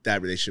how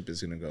that relationship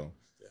is going to go.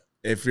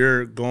 Yeah. If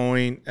you're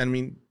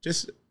going,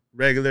 just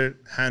regular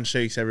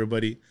handshakes,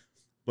 everybody.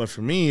 But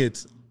for me,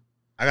 it's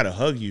I got to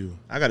hug you.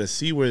 I got to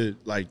see where,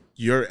 like,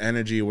 your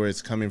energy, where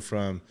it's coming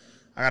from.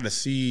 I got to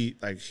see,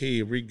 like,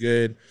 hey, we're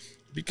good.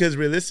 Because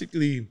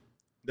realistically,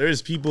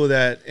 there's people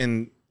that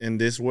in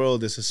this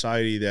world, this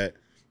society, that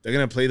they're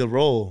going to play the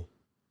role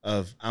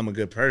of I'm a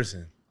good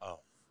person. Oh.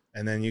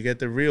 And then you get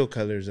the real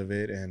colors of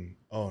it, and,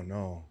 oh,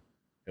 no,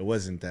 it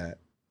wasn't that.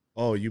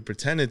 Oh, you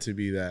pretended to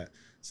be that.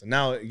 So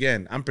now,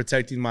 again, I'm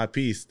protecting my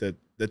peace. The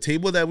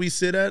table that we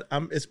sit at,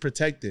 it's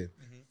protected.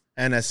 Mm-hmm.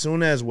 And as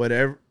soon as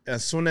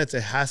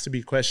it has to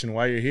be questioned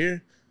why you're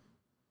here,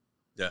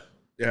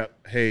 Yeah.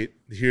 Hey,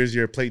 here's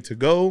your plate to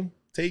go.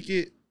 Take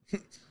it.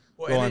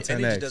 Well, Go on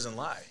energy 10X. doesn't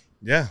lie.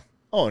 Yeah.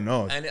 Oh,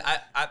 no. And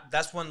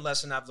that's one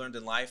lesson I've learned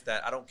in life,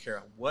 that I don't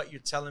care what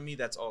you're telling me.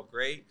 That's all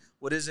great.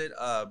 What is it?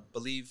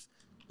 Believe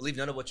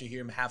none of what you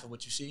hear, half of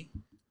what you see.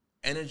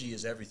 Energy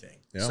is everything.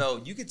 Yeah.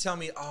 So you could tell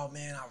me, oh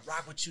man, I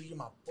rock with you. You're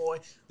my boy.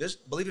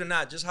 Believe it or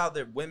not, just how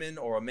the women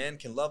or a man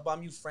can love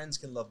bomb you, friends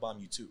can love bomb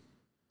you too.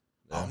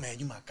 Yeah. Oh man,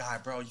 you my guy,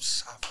 bro.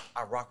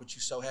 I rock with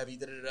you so heavy.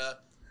 Da, da, da.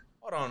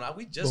 Hold on,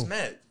 we just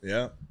met.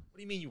 Yeah. What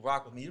do you mean you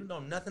rock with me? You don't know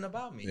nothing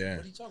about me. Yeah.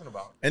 What are you talking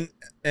about?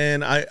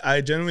 And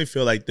I generally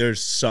feel like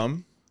there's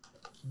some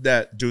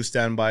that do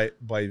stand by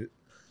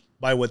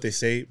what they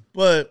say,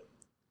 but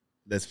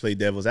let's play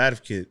devil's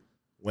advocate.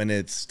 When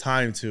it's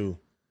time to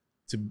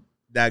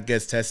that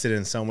gets tested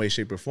in some way,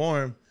 shape, or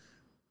form,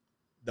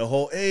 the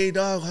whole, hey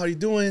dog, how you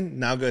doing?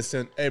 Now gets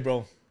sent, hey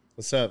bro,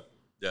 what's up?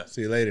 Yeah.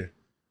 See you later.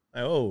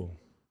 Like,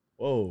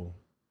 whoa.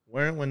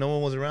 When no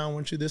one was around,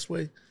 weren't you this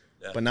way?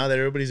 Yeah. But now that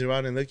everybody's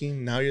around and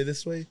looking, now you're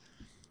this way.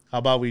 How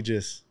about we're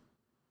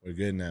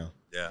good now?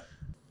 Yeah.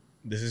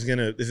 This is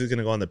gonna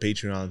go on the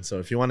Patreon. So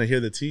if you want to hear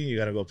the tea, you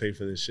gotta go pay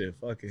for this shit.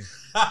 Fuck it.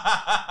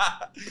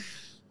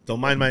 Don't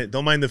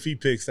mind the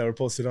feed pics that were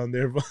posted on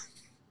there, bro.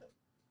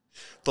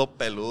 Top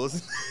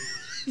peludos.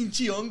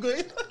 Hinchión,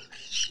 güey.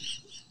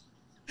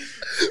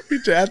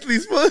 Picture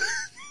athletes, bro.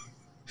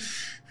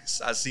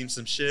 I've seen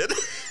some shit.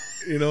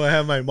 You know, I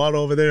have my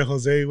model over there,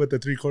 Jose, with the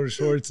 3/4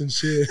 shorts and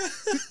shit,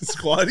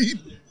 squatting.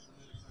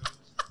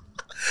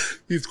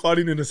 He's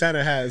squatting in a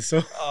Santa hat.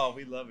 So. Oh,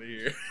 we love it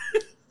here.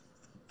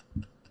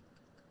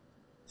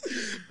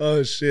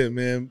 Oh shit,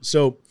 man.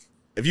 So,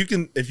 if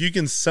you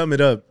can sum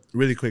it up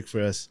really quick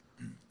for us,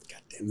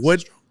 goddamn,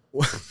 what?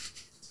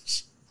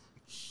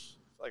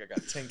 Like I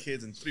got 10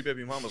 kids and 3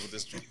 baby mamas with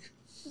this drink.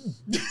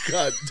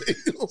 God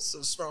damn,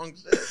 so strong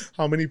shit.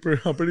 How many per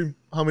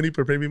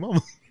baby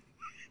mama?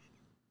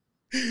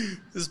 This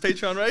is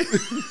Patreon, right?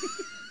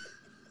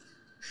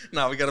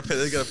 No, we gotta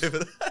pay. You gotta pay for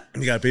that.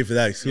 You gotta pay for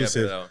that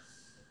exclusive. All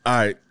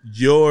right,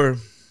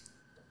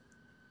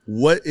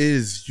 what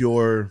is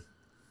your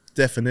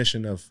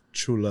definition of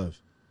true love?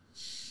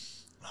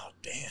 Oh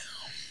damn,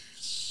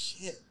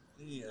 shit.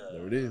 Yeah,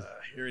 there it is.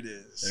 Here it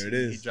is. There it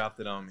is. He dropped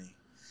it on me.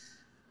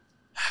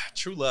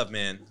 True love,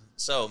 man.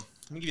 So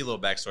let me give you a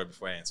little backstory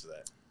before I answer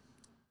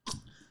that.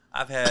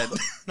 I've had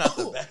not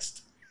the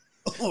backstory.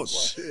 Oh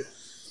shit.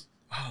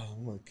 Oh,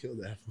 I'm gonna kill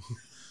that.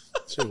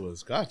 Shit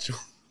was gotcha.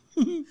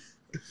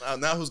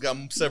 Now who's got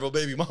several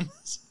baby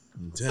mamas?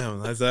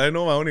 Damn, I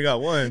know I only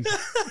got one.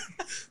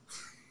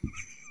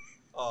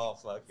 Oh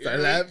fuck! Start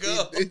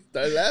laughing.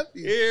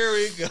 Here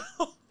we go.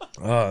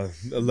 I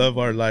love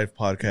our live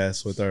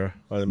podcast with our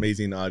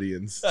amazing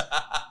audience.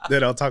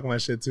 That I'll talk my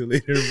shit to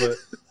later, but.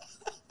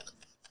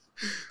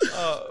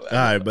 All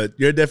right, but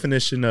your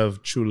definition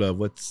of true love,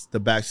 what's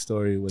the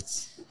backstory?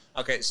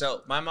 Okay,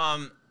 so my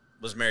mom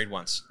was married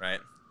once,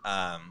 right?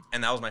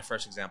 And that was my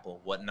first example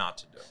of what not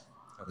to do.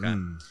 Okay.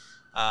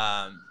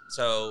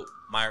 So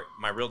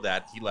my real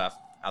dad, he left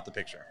out the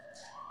picture.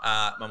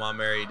 My mom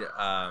married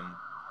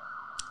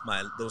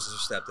my little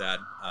sister's stepdad.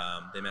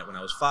 They met when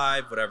I was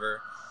 5,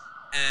 whatever.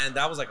 And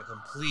that was like a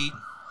complete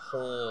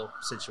whole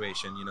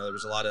situation. You know, it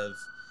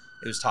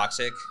was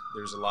toxic.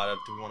 There was a lot of,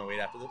 do we want to wait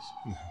after this?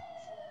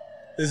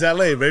 This is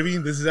LA, baby.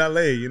 This is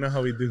LA. You know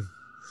how we do.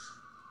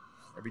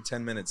 Every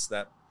 10 minutes,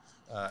 that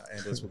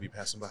ambulance will be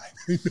passing by.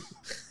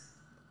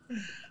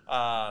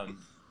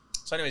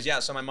 So anyways, yeah,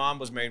 so my mom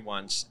was married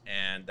once,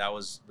 and that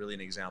was really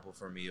an example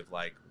for me of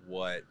like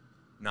what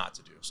not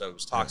to do. So it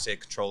was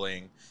toxic,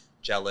 controlling,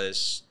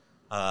 jealous,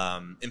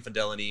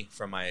 infidelity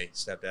from my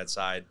stepdad's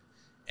side,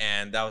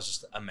 and that was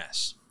just a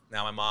mess.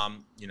 Now my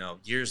mom,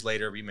 years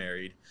later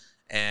remarried,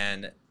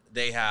 and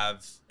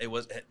it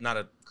was not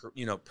a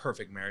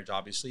perfect marriage,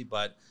 obviously,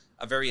 but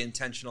a very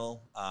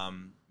intentional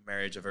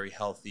marriage, a very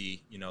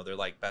healthy, they're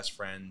like best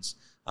friends.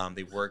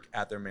 They work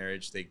at their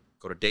marriage. They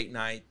go to date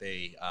night.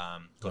 They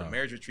go to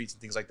marriage retreats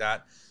and things like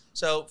that.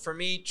 So for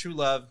me, true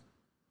love,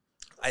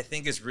 I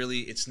think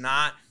it's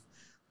not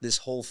this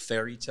whole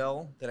fairy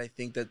tale that I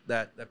think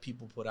that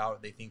people put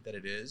out. They think that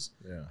it is.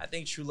 Yeah. I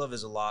think true love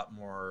is a lot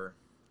more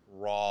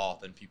raw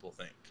than people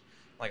think.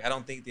 Like, I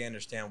don't think they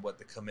understand what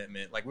the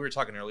commitment, like we were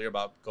talking earlier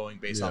about going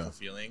based off of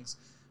feelings.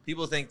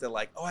 People think that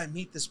like, oh, I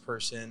meet this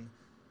person,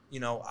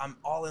 I'm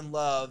all in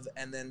love,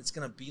 and then it's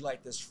going to be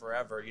like this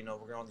forever. We're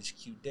going on these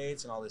cute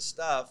dates and all this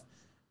stuff.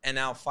 And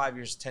now 5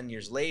 years, 10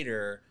 years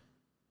later,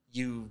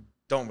 you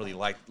don't really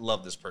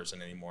love this person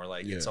anymore.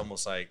 Like, it's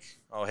almost like,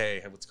 oh,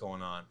 hey, what's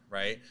going on,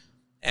 right?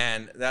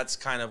 And that's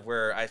kind of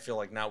where I feel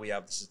like now we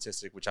have the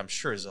statistic, which I'm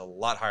sure is a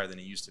lot higher than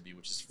it used to be,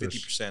 which is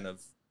 50%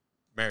 of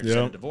marriages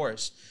end in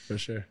divorce. For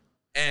sure.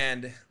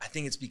 And I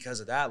think it's because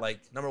of that.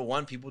 Like, number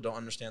one, people don't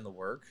understand the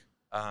work.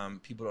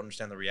 People don't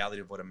understand the reality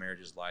of what a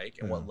marriage is like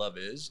and what love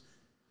is.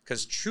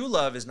 Because true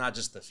love is not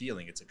just the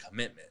feeling, it's a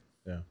commitment.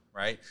 Yeah.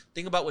 Right?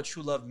 Think about what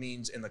true love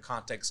means in the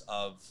context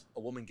of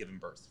a woman giving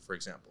birth, for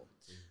example.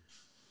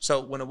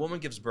 So when a woman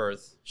gives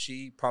birth,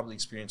 she probably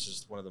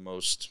experiences one of the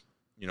most,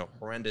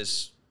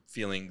 horrendous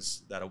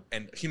feelings that a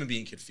human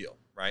being could feel,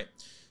 right?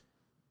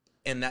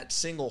 In that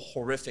single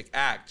horrific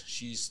act,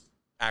 she's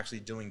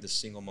actually doing the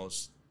single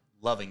most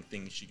loving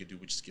thing she could do,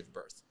 which is give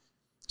birth.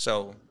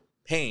 So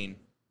pain,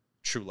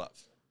 true love,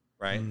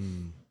 right?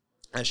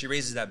 As she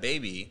raises that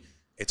baby,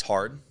 it's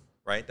hard,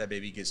 right? That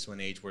baby gets to an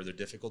age where they're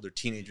difficult. They're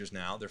teenagers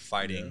now. They're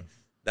fighting. Yeah.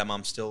 That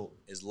mom still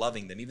is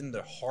loving them. Even though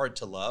they're hard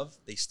to love,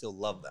 they still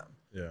love them.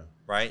 Yeah.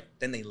 Right?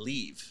 Then they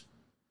leave,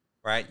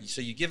 right?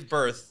 So you give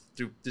birth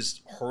through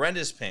this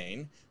horrendous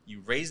pain.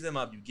 You raise them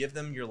up. You give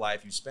them your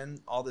life. You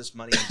spend all this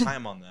money and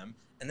time on them,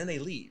 and then they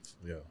leave.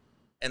 Yeah.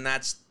 And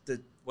that's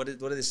what do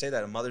they say,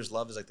 that a mother's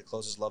love is like the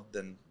closest love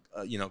than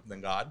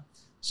God.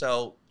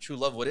 So true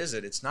love, what is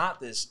it? It's not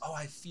this, oh,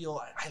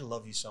 I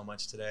love you so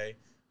much today.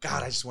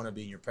 God, I just want to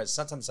be in your presence.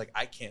 Sometimes it's like,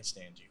 I can't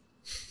stand you.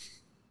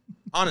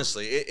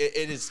 Honestly,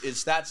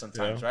 it's that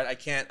sometimes, right?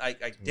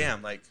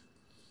 Damn, like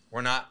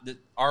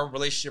our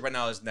relationship right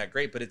now isn't that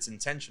great, but it's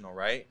intentional,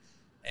 right?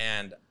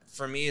 And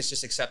for me, it's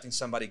just accepting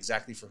somebody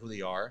exactly for who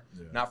they are,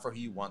 not for who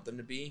you want them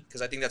to be.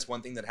 Because I think that's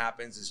one thing that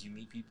happens is you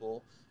meet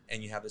people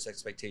and you have this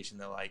expectation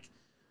that like,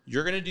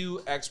 you're going to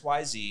do X,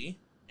 Y, Z.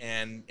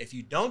 And if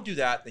you don't do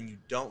that, then you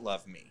don't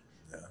love me.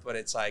 Yeah. But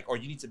it's like, or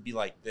you need to be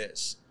like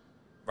this,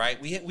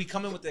 right? We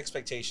come in with the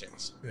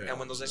expectations. Yeah. And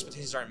when those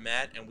expectations aren't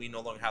met and we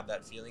no longer have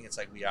that feeling, it's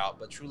like we out.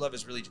 But true love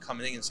is really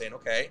coming in and saying,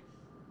 okay,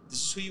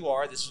 this is who you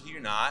are, this is who you're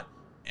not,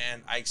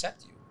 and I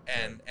accept you.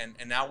 And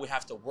now we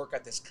have to work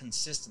at this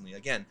consistently.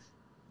 Again,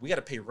 we got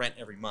to pay rent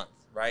every month,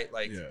 right?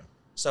 Like,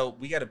 so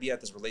we got to be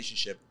at this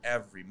relationship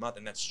every month,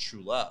 and that's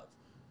true love.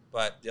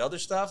 But the other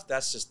stuff,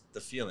 that's just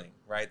the feeling,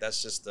 right?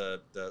 That's just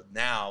the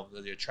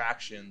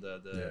attraction,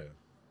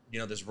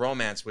 this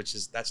romance,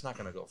 that's not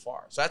going to go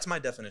far. So that's my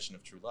definition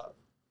of true love.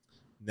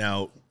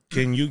 Now,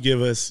 can you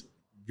give us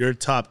your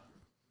top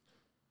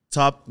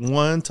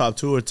one, top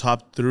two, or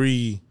top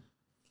three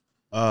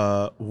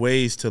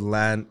ways to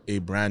land a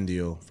brand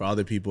deal for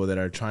other people that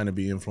are trying to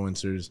be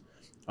influencers,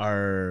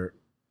 are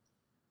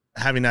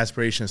having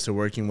aspirations to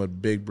working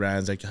with big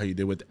brands like how you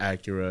did with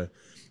Acura,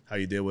 how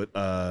you did with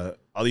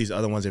all these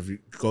other ones if you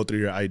go through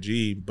your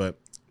IG, but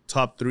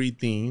top three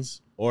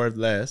things or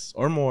less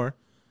or more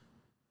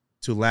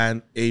to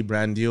land a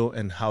brand deal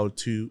and how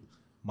to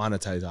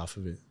monetize off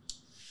of it?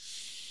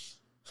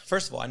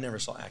 First of all, I never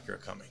saw Acura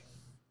coming.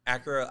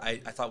 Acura, I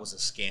thought was a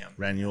scam.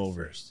 Ran you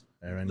over. First.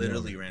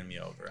 Literally ran me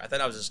over. I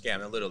thought it was a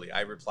scam. And literally,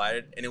 I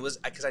replied, and it was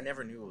because I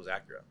never knew it was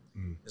Acura.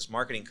 This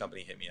marketing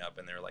company hit me up,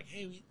 and they were like,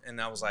 hey,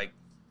 and I was like,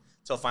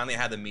 so finally I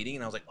had the meeting,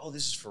 and I was like, oh,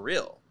 this is for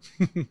real.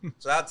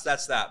 So that's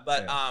that.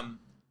 But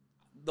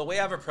the way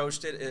I've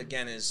approached it,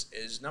 again,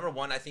 is number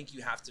one, I think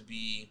you have to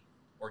be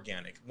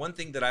organic. One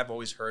thing that I've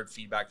always heard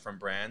feedback from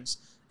brands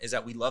is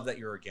that we love that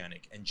you're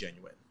organic and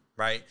genuine,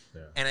 right?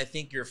 Yeah. And I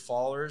think your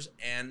followers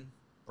and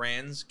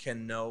brands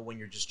can know when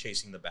you're just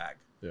chasing the bag,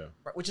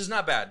 right? Which is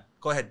not bad.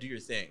 Go ahead, do your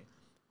thing.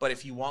 But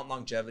if you want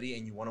longevity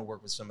and you want to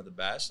work with some of the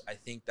best, I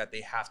think that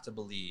they have to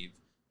believe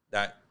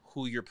that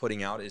who you're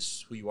putting out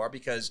is who you are.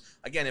 Because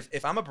again,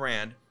 if I'm a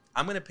brand,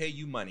 I'm going to pay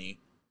you money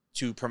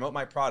to promote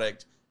my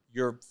product.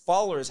 Your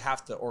followers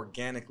have to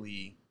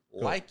organically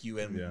like you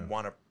and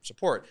want to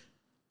support.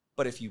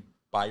 But if you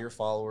buy your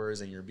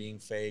followers and you're being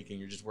fake and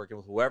you're just working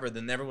with whoever,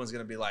 then everyone's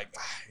going to be like,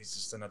 it's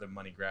just another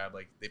money grab.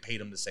 Like they paid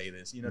him to say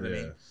this, you know what I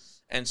mean?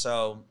 And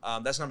so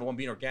that's number one,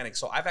 being organic.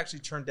 So I've actually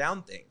turned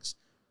down things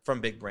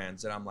from big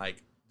brands that I'm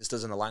like, this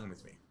doesn't align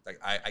with me. Like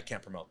I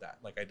can't promote that.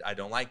 Like I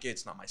don't like it.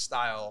 It's not my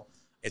style.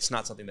 It's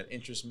not something that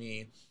interests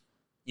me,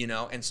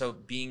 And so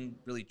being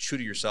really true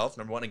to yourself,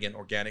 number one, again,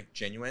 organic,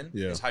 genuine,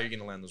 is how you're going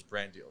to land those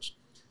brand deals.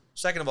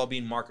 Second of all,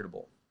 being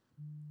marketable.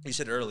 You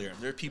said earlier,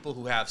 there are people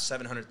who have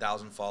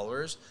 700,000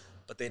 followers,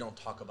 but they don't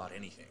talk about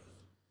anything.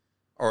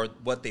 Or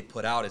what they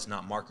put out is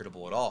not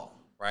marketable at all,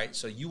 right?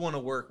 So you want to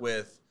work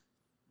with,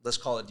 let's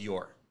call it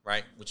Dior,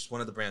 right? Which is one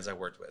of the brands I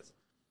worked with.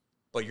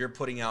 But you're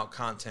putting out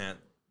content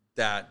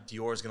that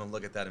Dior is going to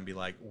look at that and be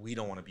like, we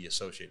don't want to be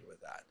associated with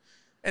that.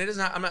 And it is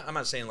not, I'm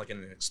not saying like in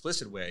an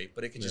explicit way,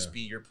 but it can just be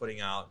you're putting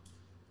out,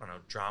 I don't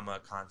know, drama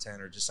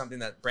content or just something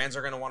that brands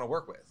are going to want to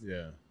work with.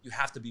 Yeah. You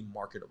have to be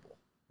marketable,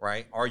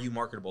 right? Are you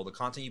marketable? The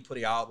content you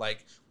put out,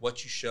 like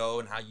what you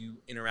show and how you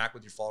interact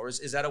with your followers,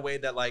 is that a way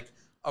that like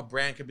a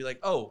brand could be like,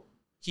 oh,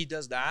 he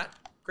does that?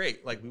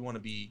 Great. Like we want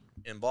to be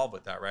involved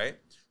with that, right?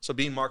 So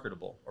being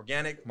marketable,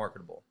 organic,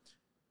 marketable.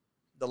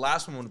 The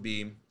last one would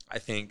be, I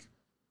think,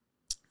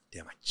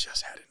 damn, I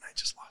just had it and I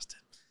just lost it.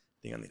 I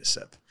think I need a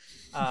sip.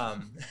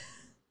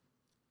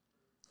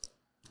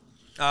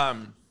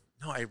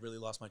 No, I really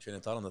lost my train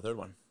of thought on the third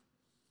one.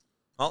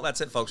 Well,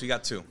 that's it, folks. We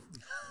got two.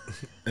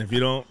 If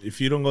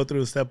you don't go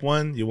through step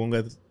one, you won't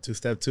get to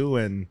step two,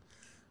 and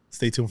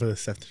stay tuned for the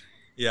step three.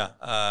 Yeah,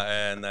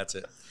 and that's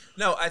it.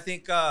 No, I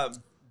think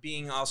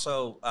being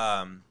also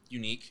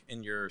unique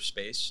in your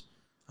space.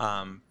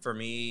 For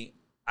me,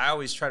 I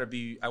always try to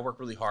be. I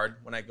work really hard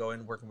when I go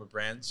in working with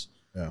brands.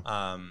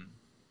 Yeah.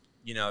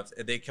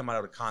 If they come out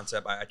of a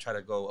concept, I try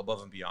to go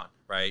above and beyond.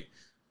 Right.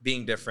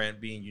 Being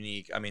different, being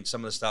unique. I mean,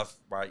 some of the stuff,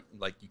 right,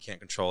 like you can't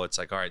control. It's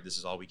like, all right, this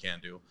is all we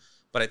can do.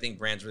 But I think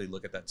brands really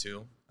look at that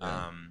too.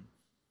 Yeah.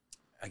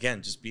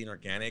 again, just being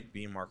organic,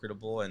 being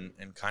marketable, and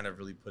kind of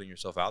really putting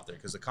yourself out there.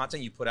 Because the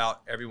content you put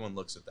out, everyone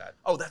looks at that.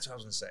 Oh, that's what I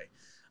was gonna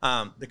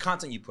say. The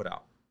content you put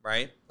out,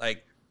 right?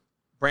 Like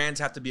brands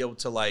have to be able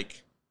to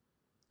like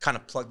kind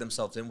of plug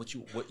themselves in what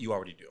you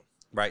already do,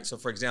 right? So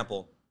for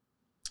example,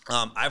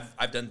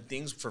 I've done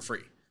things for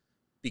free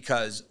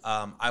because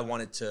I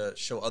wanted to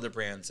show other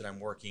brands that I'm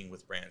working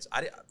with brands.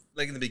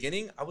 Like in the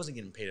beginning, I wasn't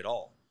getting paid at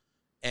all.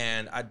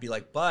 And I'd be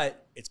like,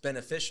 but it's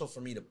beneficial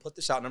for me to put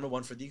this out, number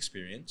one, for the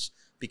experience,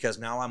 because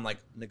now I'm like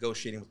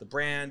negotiating with the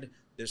brand.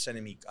 They're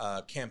sending me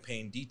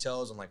campaign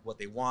details on like what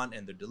they want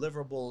and their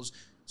deliverables.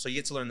 So you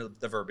get to learn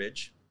the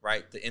verbiage,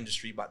 right? The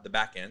industry, the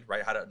back end,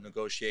 right? How to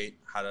negotiate,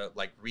 how to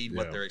like read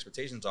what their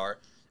expectations are,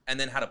 and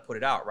then how to put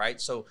it out,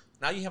 right? So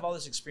now you have all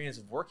this experience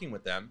of working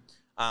with them,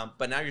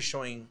 but now you're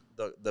showing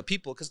the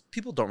people, because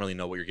people don't really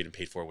know what you're getting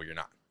paid for, what you're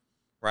not.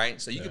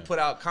 Right. So you could put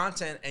out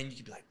content and you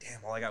could be like,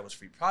 damn, all I got was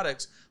free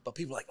products. But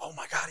people are like, oh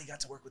my God, he got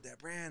to work with that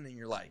brand. And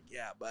you're like,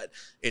 yeah, but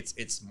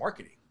it's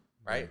marketing,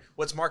 right?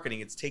 What's marketing?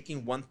 It's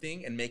taking one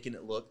thing and making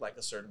it look like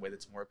a certain way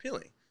that's more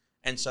appealing.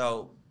 And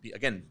so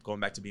again,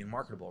 going back to being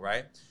marketable,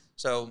 right?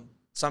 So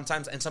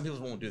sometimes, and some people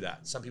won't do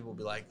that. Some people will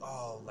be like,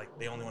 oh, like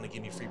they only want to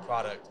give me free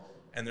product.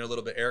 And they're a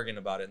little bit arrogant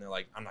about it. And they're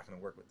like, I'm not going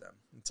to work with them.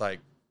 It's like,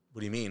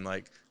 what do you mean?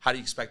 Like, how do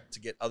you expect to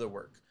get other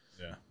work?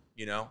 Yeah.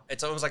 You know,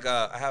 it's almost like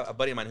I have a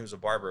buddy of mine who's a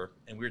barber,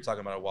 and we were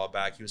talking about it a while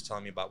back. He was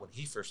telling me about when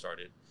he first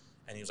started,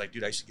 and he was like,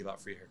 dude, I used to give out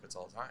free haircuts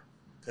all the time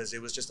because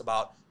it was just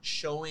about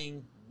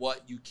showing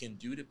what you can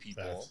do to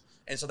people. Facts.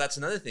 And so that's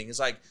another thing is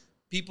like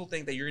people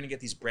think that you're going to get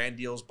these brand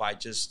deals by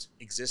just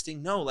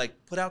existing. No,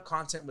 like put out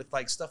content with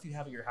like stuff you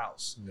have at your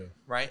house,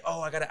 right?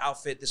 Oh, I got an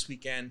outfit this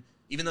weekend.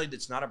 Even though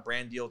it's not a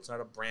brand deal, it's not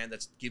a brand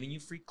that's giving you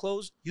free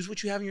clothes, use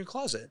what you have in your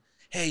closet.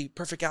 Hey,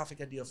 perfect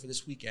outfit deal for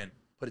this weekend.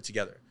 Put it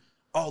together.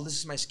 Oh, this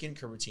is my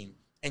skincare routine.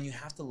 And you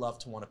have to love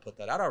to want to put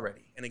that out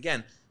already. And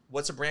again,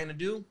 what's a brand to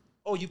do?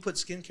 Oh, you put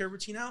skincare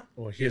routine out?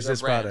 Well, here's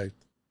this product.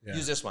 Yeah.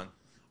 Use this one.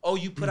 Oh,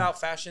 you put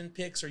out fashion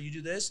pics or you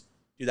do this?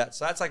 Do that.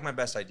 So that's like my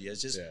best idea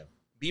is just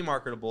be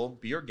marketable,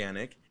 be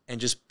organic, and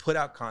just put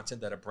out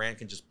content that a brand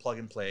can just plug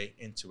and play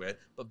into it,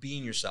 but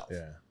being yourself.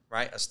 Yeah.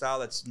 Right? A style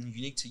that's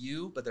unique to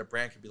you, but their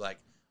brand could be like,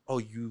 oh,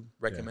 you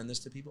recommend this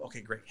to people?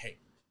 Okay, great. Hey,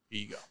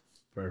 here you go.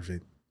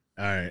 Perfect.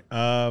 All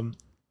right.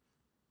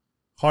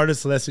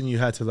 Hardest lesson you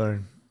had to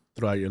learn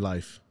throughout your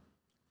life?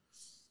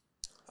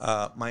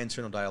 My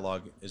internal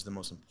dialogue is the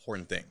most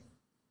important thing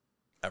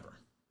ever.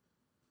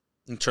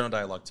 Internal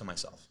dialogue to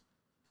myself.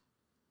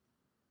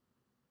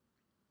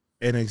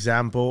 An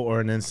example or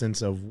an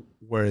instance of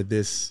where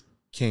this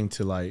came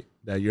to light,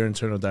 that your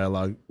internal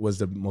dialogue was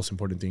the most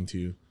important thing to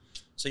you.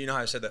 So you know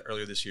how I said that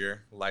earlier this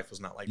year, life was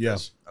not like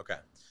this? Okay.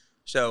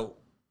 So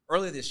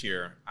earlier this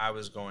year, I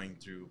was going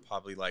through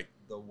probably like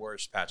the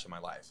worst patch of my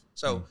life.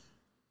 So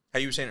how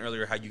you were saying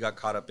earlier, how you got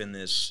caught up in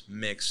this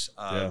mix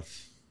of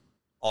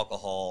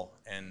alcohol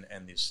and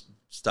this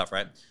stuff,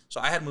 right? So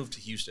I had moved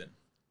to Houston,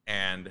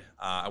 and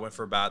I went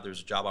for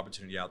there's a job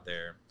opportunity out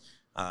there.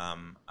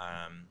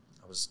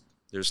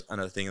 There's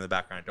another thing in the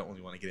background I don't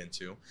really want to get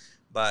into,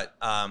 but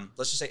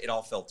let's just say it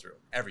all fell through,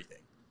 everything.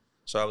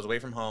 So I was away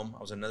from home.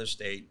 I was in another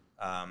state.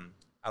 I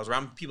was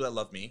around people that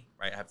loved me,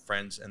 right? I have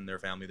friends and their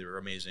family. They were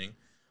amazing.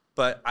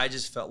 But I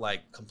just felt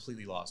like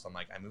completely lost. I'm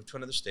like, I moved to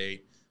another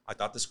state. I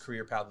thought this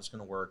career path was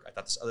going to work. I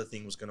thought this other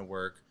thing was going to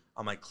work.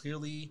 I'm like,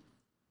 clearly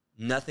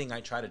nothing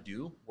I try to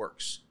do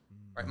works.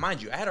 Right?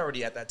 Mind you, I had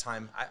already at that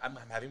time, I'm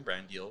having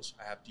brand deals.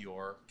 I have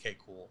Dior, okay,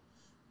 cool.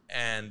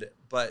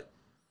 But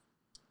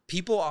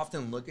people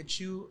often look at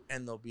you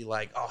and they'll be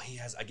like, oh, he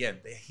has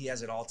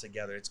it all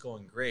together. It's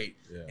going great.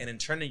 Yeah. And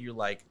internally you're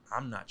like,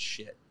 I'm not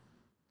shit.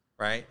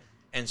 Right?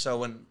 And so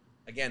when,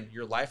 again,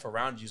 your life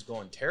around you is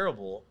going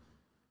terrible,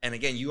 and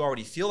again, you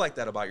already feel like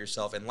that about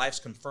yourself, and life's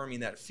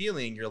confirming that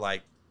feeling, you're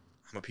like,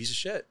 I'm a piece of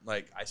shit.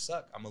 Like, I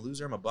suck. I'm a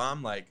loser. I'm a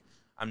bum. Like,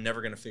 I'm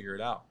never going to figure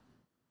it out.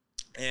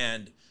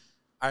 And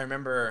I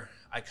remember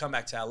I come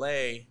back to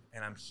LA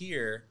and I'm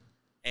here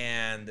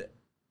and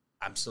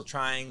I'm still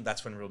trying.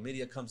 That's when real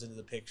media comes into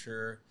the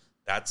picture.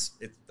 That's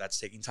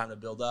taking time to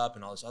build up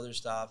and all this other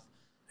stuff.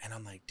 And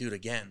I'm like, dude,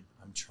 again,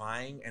 I'm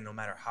trying. And no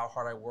matter how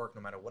hard I work,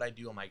 no matter what I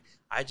do, I'm like,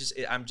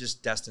 I'm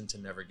just destined to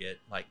never get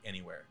like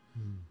anywhere.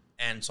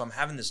 And so I'm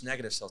having this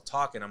negative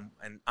self-talk, and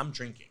I'm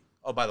drinking.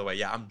 Oh, by the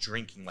way, I'm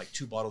drinking like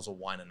 2 bottles of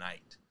wine a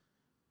night,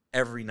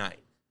 every night,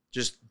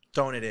 just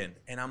throwing it in.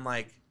 And I'm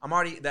like, I'm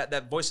already,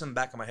 that voice in the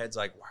back of my head's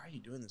like, why are you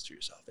doing this to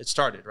yourself? It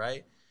started,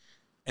 right?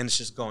 And it's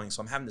just going.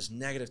 So I'm having this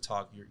negative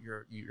talk.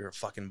 You're a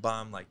fucking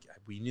bum. Like,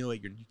 we knew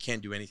it. You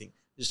can't do anything.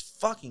 Just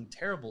fucking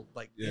terrible,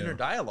 like inner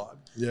dialogue.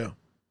 Yeah.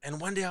 And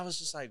one day I was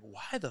just like,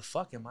 why the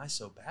fuck am I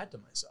so bad to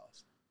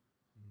myself?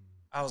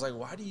 I was like,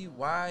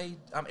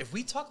 if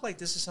we talk like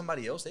this to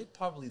somebody else, they'd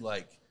probably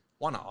like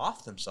want to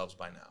off themselves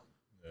by now.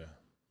 Yeah.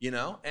 You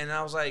know? And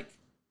I was like,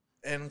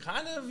 and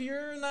kind of,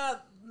 you're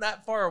not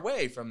that far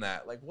away from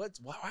that. Like, why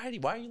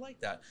are you like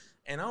that?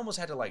 And I almost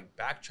had to like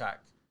backtrack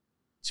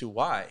to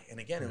why. And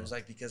again, it was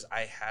like, because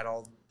I had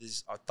all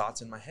these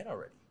thoughts in my head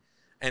already.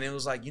 And it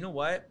was like, you know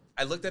what?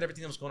 I looked at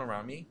everything that was going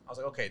around me. I was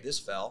like, okay, this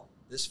fell,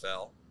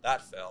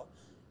 that fell.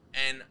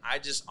 And I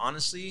just,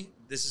 honestly,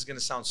 this is going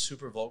to sound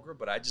super vulgar,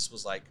 but I just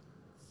was like,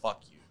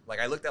 fuck you. Like,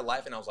 I looked at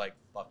life and I was like,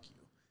 fuck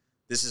you.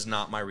 This is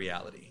not my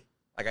reality.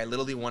 Like, I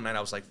literally one night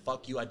I was like,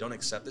 fuck you. I don't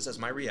accept this as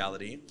my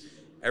reality.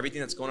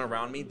 Everything that's going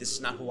around me, this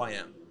is not who I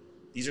am.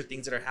 These are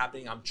things that are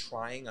happening. I'm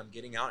trying. I'm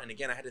getting out. And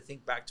again, I had to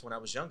think back to when I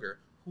was younger.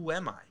 Who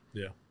am I?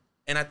 Yeah.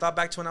 And I thought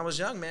back to when I was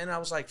young, man. I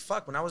was like,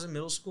 fuck. When I was in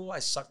middle school, I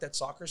sucked at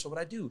soccer. So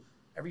what'd I do?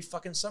 Every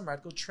fucking summer,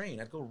 I'd go train.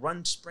 I'd go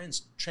run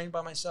sprints, train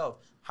by myself.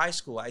 High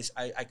school,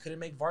 I couldn't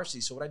make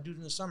varsity. So what'd I do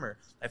in the summer?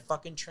 I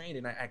fucking trained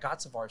and I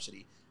got to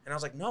varsity. And I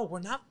was like, no, we're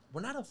not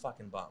a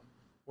fucking bum.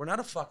 We're not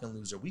a fucking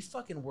loser. We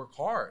fucking work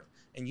hard.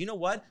 And you know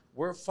what?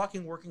 We're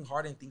fucking working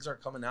hard and things are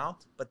coming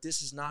out. But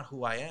this is not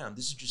who I am.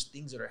 This is just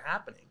things that are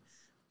happening.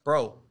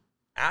 Bro,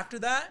 after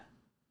that,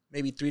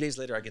 maybe 3 days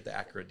later, I get the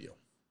Acura deal.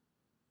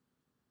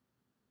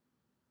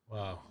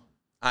 Wow.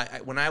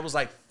 When I was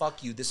like,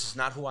 fuck you, this is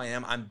not who I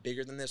am. I'm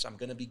bigger than this. I'm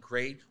going to be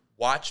great.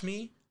 Watch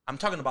me. I'm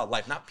talking about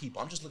life, not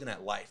people. I'm just looking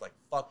at life. Like,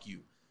 fuck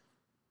you.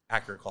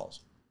 Acura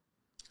calls.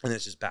 And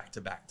it's just back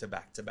to back to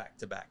back to back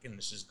to back. And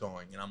it's just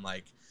going. And I'm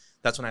like,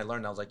 that's when I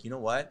learned. I was like, you know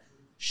what?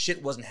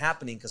 Shit wasn't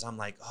happening because I'm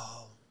like,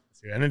 oh.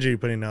 It's your energy you're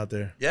putting out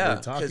there. Yeah.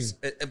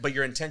 But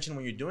your intention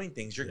when you're doing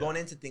things, you're going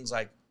into things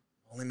like,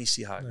 well, let me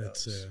see how it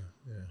goes.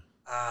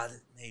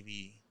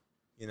 Maybe,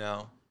 you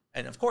know.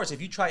 And of course,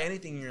 if you try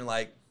anything and you're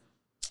like,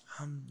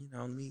 you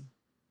know,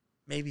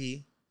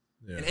 maybe.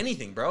 Yeah. And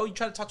anything, bro. You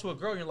try to talk to a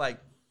girl and you're like,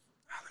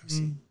 let me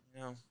see, you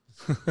know.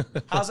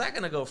 How's that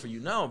going to go for you?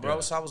 No, bro.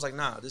 Yeah. So I was like,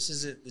 nah, this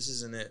is it. This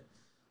isn't it.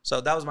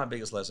 So that was my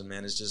biggest lesson,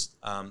 man. It's just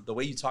the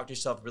way you talk to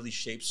yourself really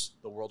shapes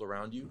the world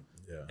around you.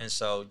 Yeah. And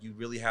so you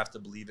really have to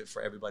believe it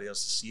for everybody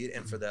else to see it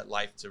and for that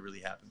life to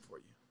really happen for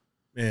you.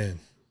 Man,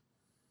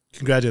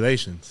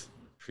 congratulations.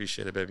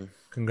 Appreciate it, baby.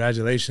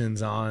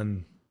 Congratulations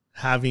on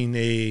having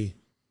a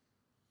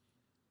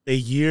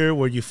year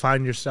where you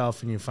find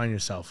yourself and you find your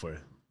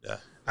self-worth. Yeah.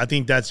 I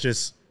think that's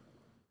just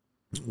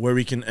where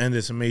we can end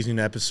this amazing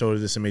episode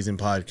of this amazing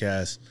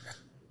podcast.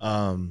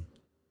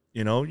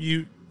 You know,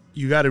 you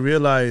got to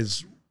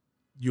realize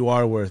you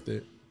are worth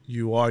it.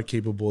 You are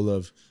capable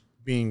of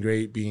being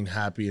great, being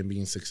happy, and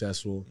being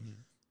successful.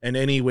 In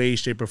any way,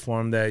 shape, or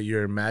form that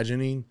you're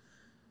imagining.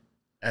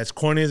 As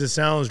corny as it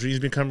sounds, dreams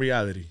become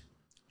reality.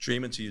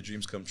 Dream until your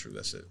dreams come true.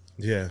 That's it.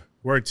 Yeah.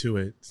 Work to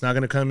it. It's not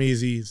going to come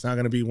easy. It's not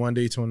going to be one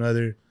day to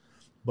another.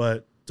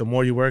 But the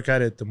more you work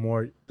at it,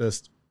 the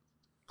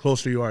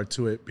closer you are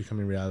to it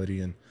becoming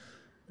reality. And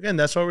again,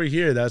 that's why we're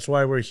here. That's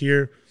why we're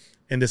here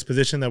in this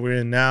position that we're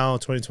in now,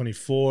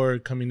 2024,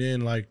 coming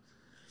in. Like,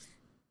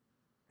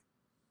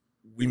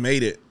 we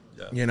made it,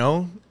 you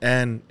know?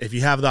 And if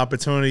you have the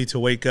opportunity to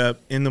wake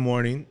up in the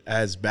morning,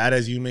 as bad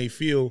as you may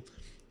feel,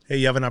 hey,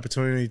 you have an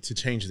opportunity to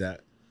change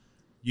that.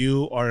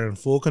 You are in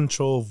full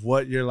control of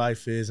what your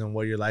life is and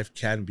what your life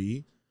can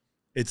be.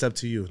 It's up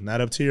to you.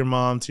 Not up to your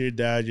mom, to your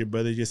dad, your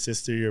brother, your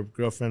sister, your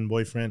girlfriend,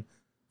 boyfriend,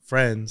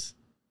 friends.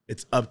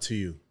 It's up to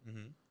you.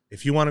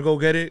 If you want to go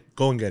get it,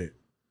 go and get it.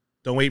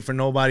 Don't wait for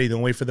nobody.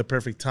 Don't wait for the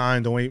perfect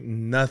time. Don't wait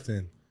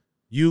nothing.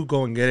 You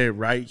go and get it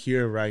right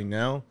here, right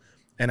now.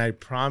 And I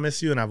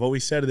promise you, and I've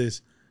always said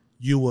this,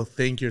 you will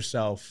thank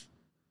yourself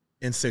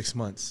in 6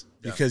 months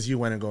because you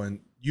went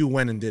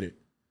and did it.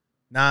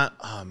 Not,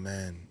 oh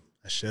man,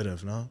 I should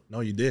have. No,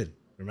 you did.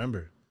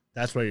 Remember,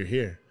 that's why you're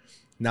here.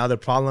 Now the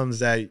problems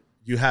that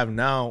you have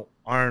now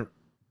aren't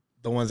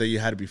the ones that you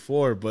had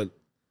before, but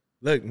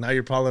look, now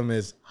your problem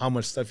is how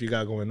much stuff you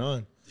got going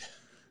on.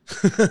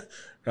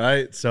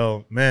 Right?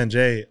 So, man,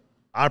 Jay,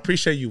 I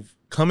appreciate you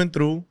coming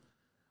through,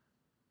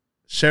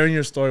 sharing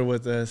your story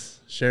with us,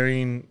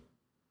 sharing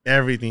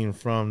everything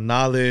from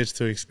knowledge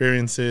to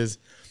experiences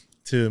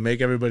to make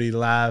everybody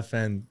laugh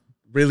and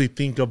really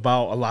think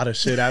about a lot of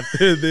shit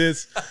after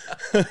this.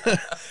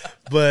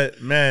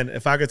 But, man,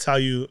 if I could tell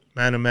you,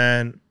 man to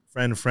man,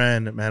 friend to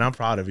friend, man, I'm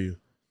proud of you.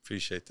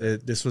 Appreciate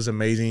that. This was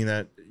amazing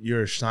that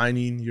you're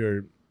shining,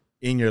 you're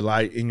in your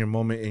light, in your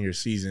moment, in your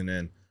season,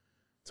 and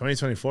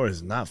 2024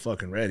 is not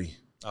fucking ready.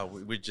 Oh,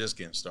 we're just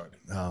getting started.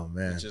 Oh,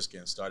 man. We're just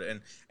getting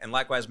started. And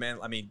likewise, man,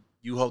 I mean,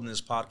 you holding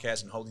this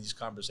podcast and holding these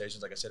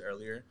conversations, like I said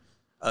earlier,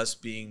 us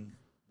being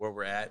where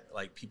we're at,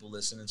 like people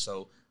listening.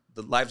 So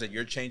the lives that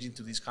you're changing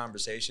through these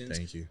conversations.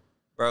 Thank you.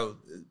 Bro,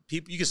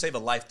 people, you can save a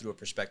life through a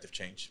perspective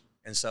change.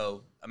 And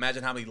so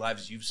imagine how many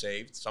lives you've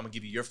saved. So I'm going to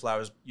give you your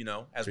flowers, you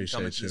know, as we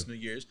come into this New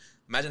Year's.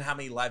 Imagine how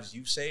many lives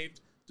you've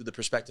saved through the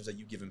perspectives that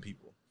you've given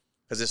people.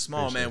 Because it's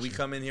small, man. We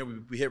come in here,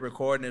 we hit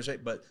record,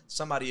 and but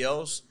somebody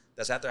else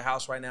that's at their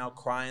house right now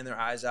crying their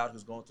eyes out,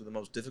 who's going through the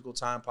most difficult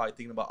time, probably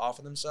thinking about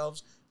offing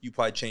themselves, you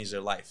probably changed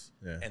their life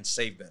and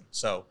saved them.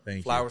 So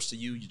flowers to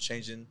you. You're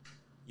changing,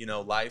 you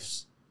know,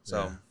 lives.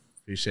 So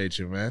appreciate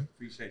you, man.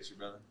 Appreciate you,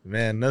 brother.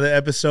 Man, another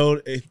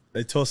episode,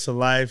 a toast to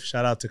life.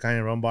 Shout out to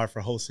Kanye Rumbar for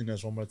hosting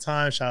us one more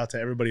time. Shout out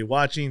to everybody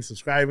watching,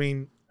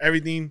 subscribing,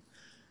 everything.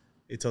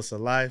 A toast to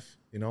life.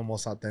 You know,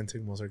 most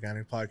authentic, most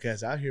organic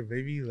podcast out here,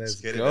 baby. Let's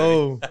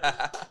go.